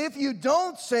 and if you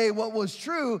don't say what was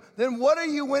true, then what are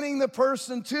you winning the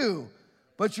person to?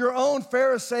 But your own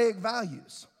Pharisaic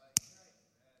values.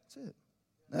 That's it.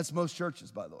 That's most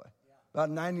churches, by the way. About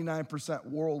 99%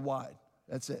 worldwide.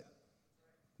 That's it.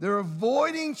 They're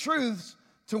avoiding truths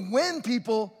to win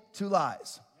people to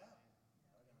lies.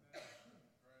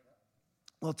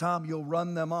 Well, Tom, you'll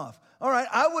run them off. All right,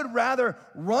 I would rather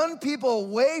run people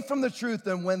away from the truth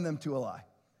than win them to a lie.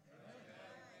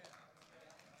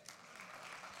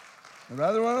 I'd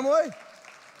rather run them away.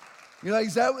 You're like,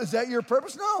 is that your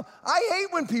purpose? No, I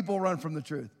hate when people run from the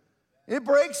truth. It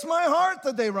breaks my heart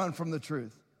that they run from the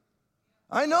truth.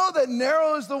 I know that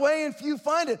narrow is the way and few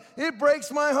find it. It breaks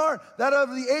my heart that of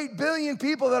the 8 billion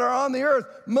people that are on the earth,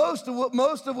 most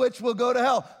of which will go to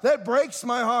hell. That breaks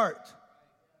my heart.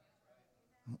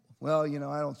 Well,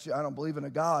 I don't believe in a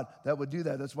God that would do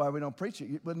that. That's why we don't preach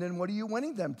it. But then what are you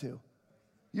winning them to?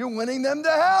 You're winning them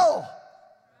to hell.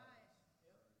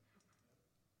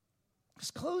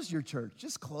 Just close your church.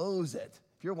 Just close it.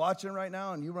 If you're watching right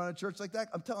now and you run a church like that,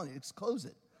 I'm telling you, just close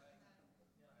it.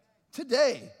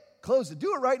 Today, close it.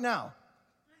 Do it right now.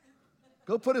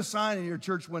 Go put a sign in your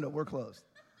church window. We're closed.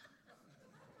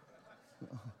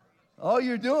 All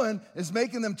you're doing is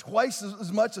making them twice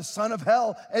as much a son of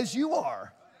hell as you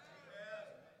are.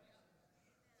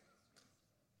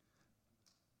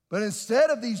 But instead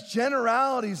of these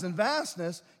generalities and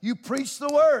vastness, you preach the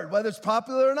word, whether it's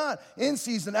popular or not, in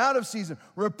season, out of season.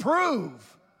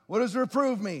 Reprove. What does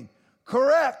reprove mean?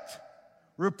 Correct.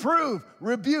 Reprove.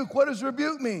 Rebuke. What does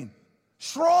rebuke mean?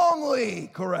 Strongly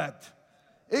correct.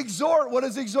 Exhort. What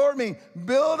does exhort mean?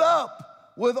 Build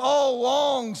up with all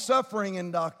long suffering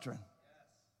and doctrine.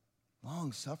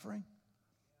 Long suffering?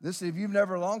 Listen, if you've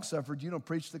never long suffered, you don't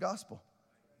preach the gospel.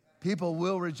 People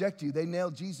will reject you. They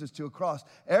nailed Jesus to a cross.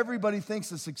 Everybody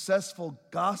thinks a successful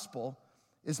gospel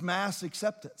is mass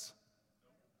acceptance.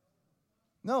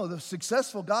 No, the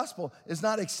successful gospel is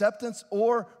not acceptance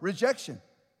or rejection.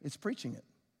 It's preaching it.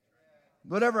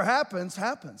 Whatever happens,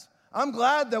 happens. I'm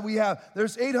glad that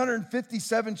there's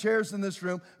 857 chairs in this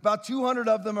room. About 200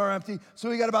 of them are empty.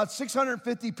 So we got about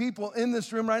 650 people in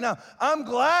this room right now. I'm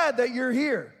glad that you're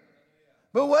here.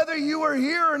 But whether you were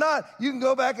here or not, you can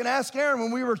go back and ask Aaron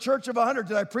when we were a church of 100,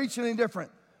 did I preach anything different?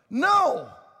 No.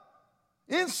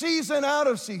 In season, out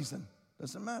of season.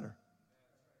 Doesn't matter.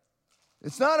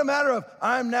 It's not a matter of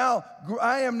I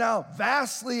am now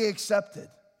vastly accepted.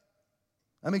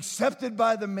 I'm accepted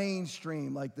by the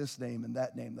mainstream, like this name and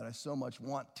that name that I so much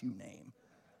want to name,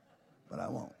 but I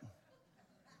won't.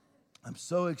 I'm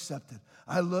so accepted.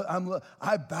 I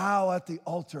bow at the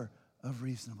altar of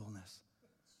reasonableness.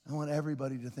 I want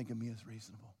everybody to think of me as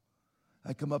reasonable.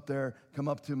 I come up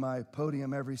to my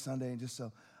podium every Sunday and just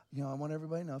so, I want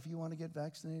everybody to know if you want to get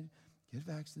vaccinated, get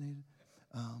vaccinated.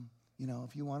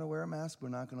 If you want to wear a mask, we're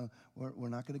not going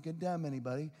to condemn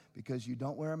anybody because you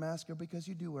don't wear a mask or because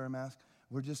you do wear a mask.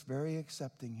 We're just very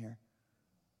accepting here.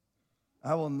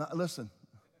 I will not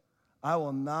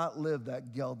live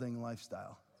that gelding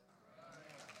lifestyle.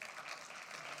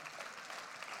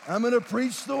 I'm going to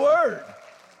preach the word.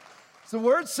 Does the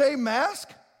word say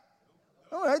mask?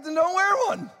 All right, then don't wear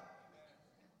one.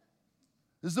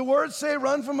 Does the word say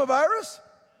run from a virus?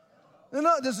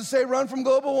 No. Does it say run from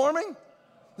global warming?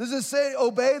 Does it say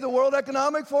obey the World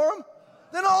Economic Forum?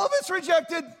 Then all of it's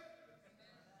rejected.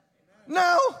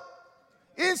 Now,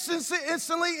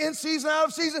 instantly, in season, out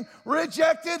of season,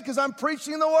 rejected because I'm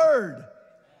preaching the word.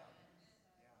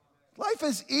 Life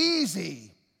is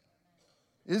easy.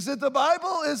 Is it the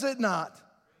Bible? Is it not?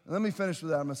 Let me finish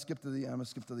with that. I'm going to skip to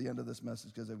the end of this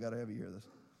message because I've got to have you hear this.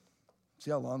 See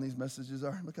how long these messages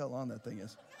are? Look how long that thing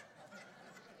is.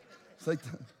 It's like,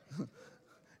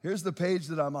 here's the page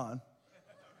that I'm on.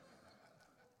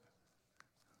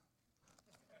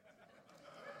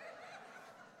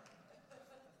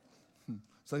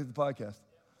 It's like the podcast.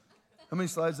 How many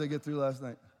slides did I get through last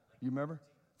night? You remember?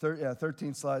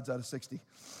 13 slides out of 60.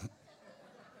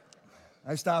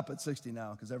 I stop at 60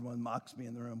 now because everyone mocks me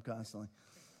in the room constantly.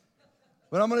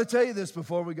 But I'm going to tell you this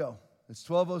before we go. It's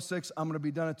 12:06. I'm going to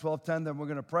be done at 12:10. Then we're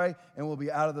going to pray, and we'll be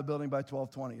out of the building by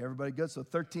 12:20. Everybody good? So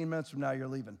 13 minutes from now, you're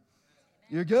leaving.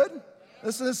 You're good?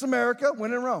 Listen, this is America.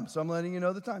 When in Rome. So I'm letting you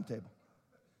know the timetable.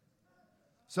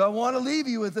 So I want to leave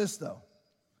you with this, though.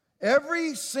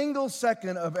 Every single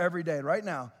second of every day, right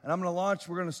now, and I'm going to launch,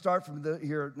 we're going to start from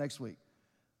here next week.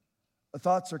 The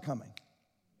thoughts are coming.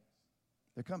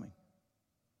 They're coming.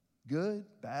 Good,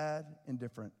 bad,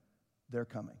 indifferent, they're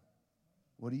coming.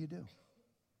 What do you do?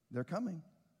 They're coming.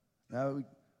 Now,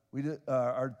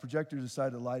 our projector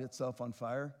decided to light itself on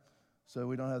fire, so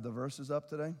we don't have the verses up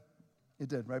today. It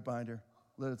did, right behind her.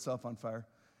 Lit itself on fire.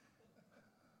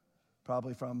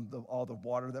 Probably from all the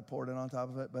water that poured in on top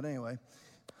of it. But anyway,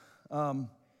 that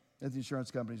the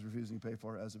insurance company's refusing to pay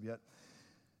for it as of yet.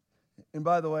 And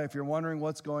by the way, if you're wondering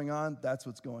what's going on, that's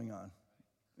what's going on.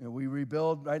 You know, we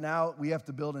rebuild. Right now, we have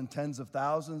to build in tens of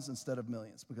thousands instead of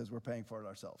millions because we're paying for it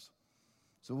ourselves.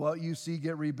 So what you see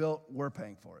get rebuilt, we're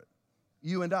paying for it.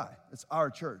 You and I. It's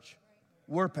our church.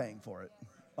 We're paying for it.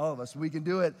 All of us. We can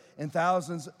do it in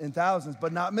thousands,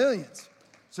 but not millions.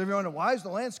 So if you're wondering, why is the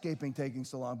landscaping taking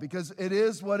so long? Because it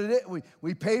is what it is.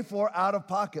 We pay for out of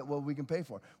pocket what we can pay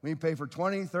for. We can pay for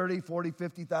 $20,000, $30,000,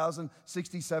 $40,000, $50,000,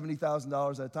 $60,000,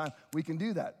 $70,000 at a time. We can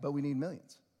do that, but we need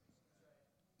millions.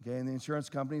 Okay, and the insurance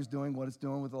company is doing what it's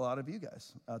doing with a lot of you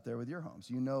guys out there with your homes.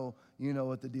 You know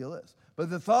what the deal is. But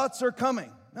the thoughts are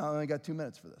coming. Now, I only got 2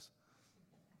 minutes for this.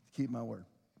 Keep my word.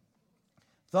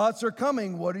 Thoughts are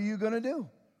coming. What are you going to do?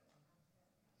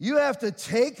 You have to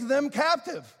take them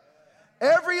captive.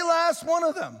 Every last one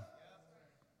of them.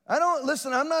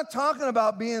 I'm not talking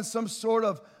about being some sort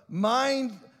of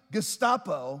mind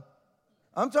Gestapo.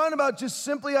 I'm talking about just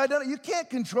simply identify. You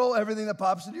can't control everything that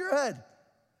pops into your head.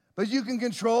 But you can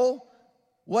control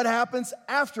what happens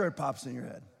after it pops in your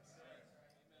head.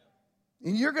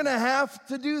 And you're going to have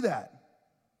to do that.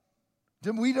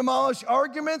 We demolish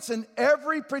arguments and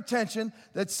every pretension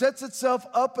that sets itself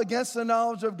up against the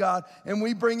knowledge of God, and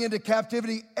we bring into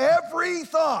captivity every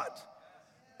thought.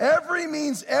 Every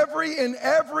means every in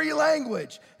every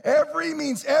language. Every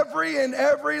means every in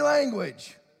every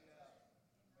language.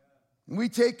 And we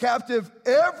take captive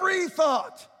every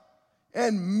thought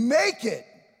and make it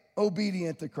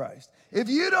obedient to Christ. If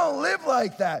you don't live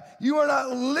like that, you are not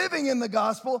living in the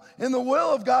gospel, and the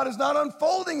will of God is not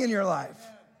unfolding in your life.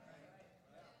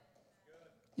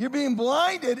 You're being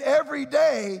blinded every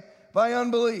day by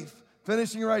unbelief.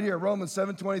 Finishing right here, Romans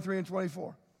 7:23 and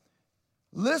 24.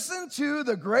 Listen to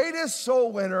the greatest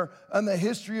soul winner in the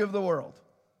history of the world.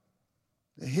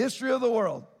 The history of the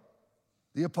world,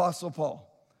 the Apostle Paul.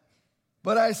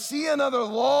 But I see another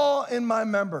law in my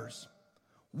members,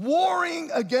 warring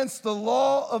against the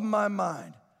law of my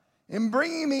mind, and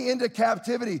bringing me into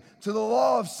captivity to the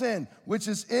law of sin, which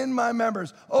is in my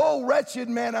members. Oh, wretched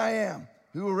man I am,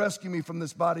 who will rescue me from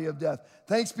this body of death?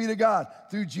 Thanks be to God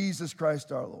through Jesus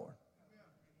Christ our Lord.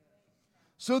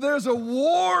 So there's a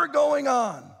war going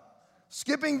on.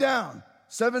 Skipping down,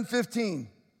 7:15.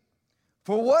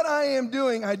 For what I am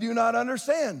doing, I do not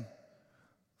understand.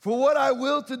 For what I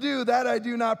will to do, that I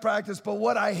do not practice, but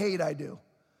what I hate, I do.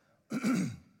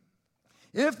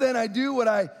 If then I do what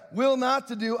I will not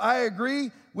to do, I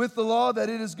agree with the law that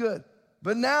it is good.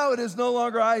 But now it is no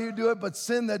longer I who do it, but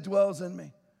sin that dwells in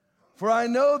me. For I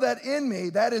know that in me,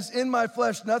 that is in my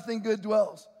flesh, nothing good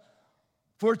dwells.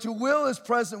 For to will is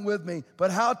present with me,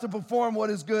 but how to perform what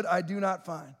is good I do not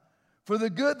find. For the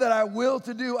good that I will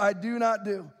to do, I do not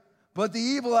do. But the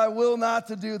evil I will not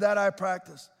to do, that I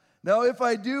practice. Now if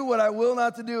I do what I will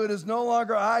not to do, it is no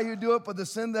longer I who do it, but the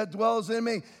sin that dwells in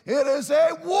me. It is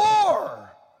a war.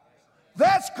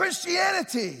 That's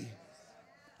Christianity.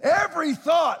 Every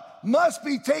thought must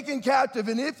be taken captive,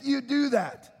 and if you do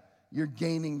that, you're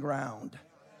gaining ground.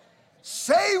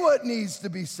 Say what needs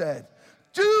to be said.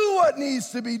 Do what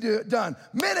needs to be done,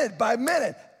 minute by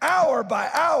minute, hour by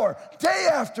hour, day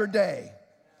after day.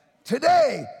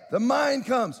 Today, the mind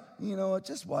comes, you know what,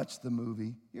 just watch the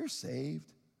movie. You're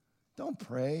saved. Don't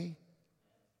pray.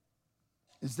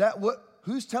 Is that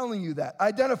who's telling you that?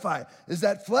 Identify. Is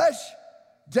that flesh,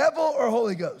 devil, or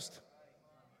Holy Ghost?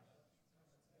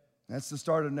 That's the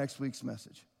start of next week's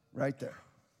message, right there.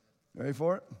 Ready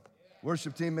for it?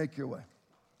 Worship team, make your way.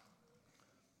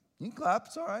 You can clap,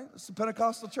 it's all right. It's a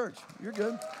Pentecostal church. You're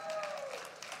good.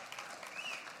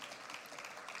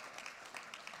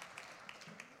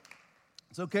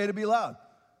 It's okay to be loud.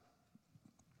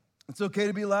 It's okay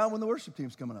to be loud when the worship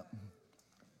team's coming up.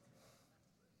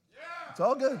 It's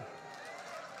all good.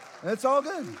 It's all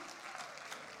good.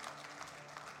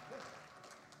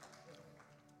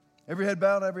 Every head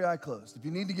bowed, every eye closed. If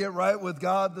you need to get right with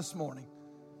God this morning,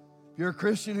 if you're a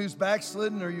Christian who's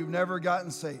backslidden or you've never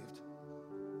gotten saved,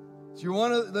 so you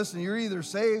want to, listen, you're either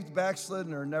saved,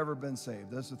 backslidden, or never been saved.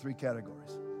 Those are three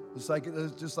categories.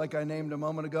 Just like I named a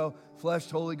moment ago, flesh,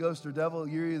 Holy Ghost, or devil,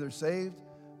 you're either saved,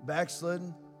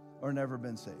 backslidden, or never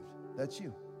been saved. That's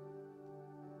you.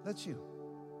 That's you.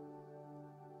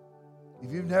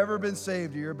 If you've never been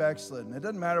saved or you're backslidden, it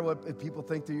doesn't matter if people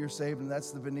think that you're saved and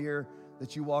that's the veneer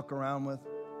that you walk around with.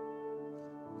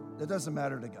 That doesn't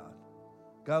matter to God.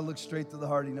 God looks straight to the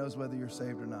heart. He knows whether you're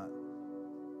saved or not.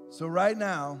 So right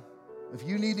now, if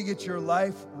you need to get your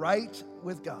life right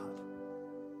with God,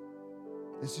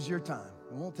 this is your time.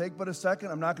 It won't take but a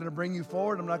second. I'm not going to bring you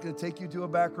forward. I'm not going to take you to a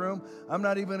back room. I'm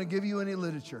not even going to give you any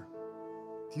literature.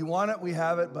 If you want it, we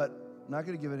have it, but I'm not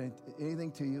going to give it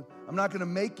anything to you. I'm not going to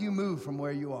make you move from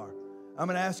where you are. I'm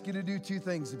going to ask you to do two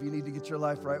things if you need to get your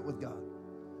life right with God.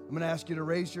 I'm going to ask you to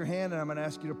raise your hand, and I'm going to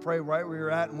ask you to pray right where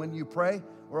you're at. And when you pray,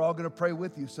 we're all going to pray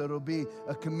with you. So it'll be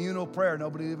a communal prayer.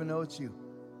 Nobody will even know it's you.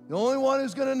 The only one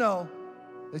who's going to know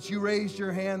that you raised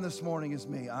your hand this morning is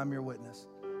me. I'm your witness.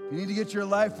 If you need to get your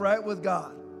life right with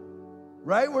God,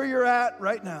 right where you're at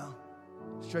right now,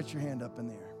 stretch your hand up in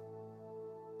the air.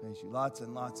 Praise you. Lots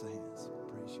and lots of hands.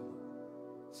 Praise you.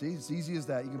 See, it's easy as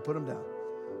that. You can put them down.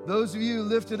 Those of you who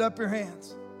lifted up your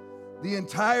hands, the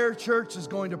entire church is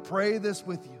going to pray this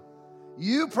with you.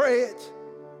 You pray it,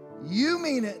 you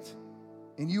mean it,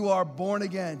 and you are born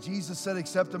again. Jesus said,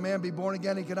 except a man be born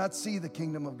again, he cannot see the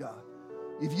kingdom of God.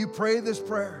 If you pray this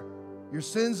prayer, your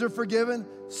sins are forgiven,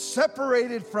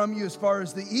 separated from you as far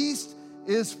as the east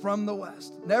is from the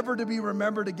west, never to be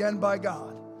remembered again by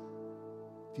God.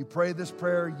 If you pray this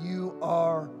prayer, you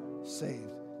are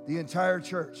saved. The entire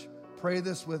church, pray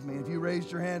this with me. If you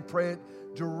raised your hand, pray it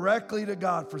directly to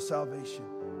God for salvation.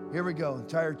 Here we go,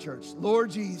 entire church.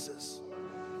 Lord Jesus,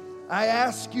 I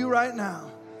ask you right now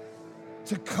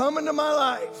to come into my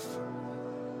life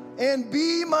and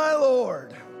be my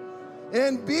Lord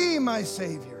and be my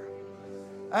Savior.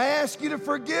 I ask you to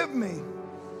forgive me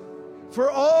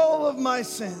for all of my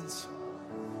sins,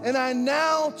 and I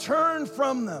now turn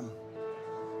from them,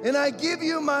 and I give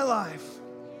you my life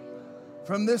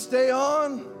from this day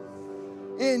on,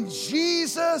 in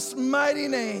Jesus' mighty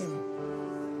name.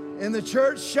 And the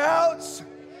church shouts,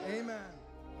 amen.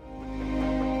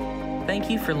 Thank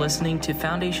you for listening to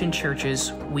Foundation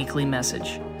Church's weekly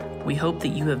message. We hope that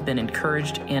you have been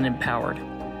encouraged and empowered.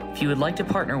 If you would like to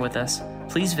partner with us,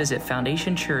 please visit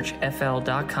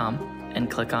foundationchurchfl.com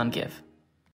and click on Give.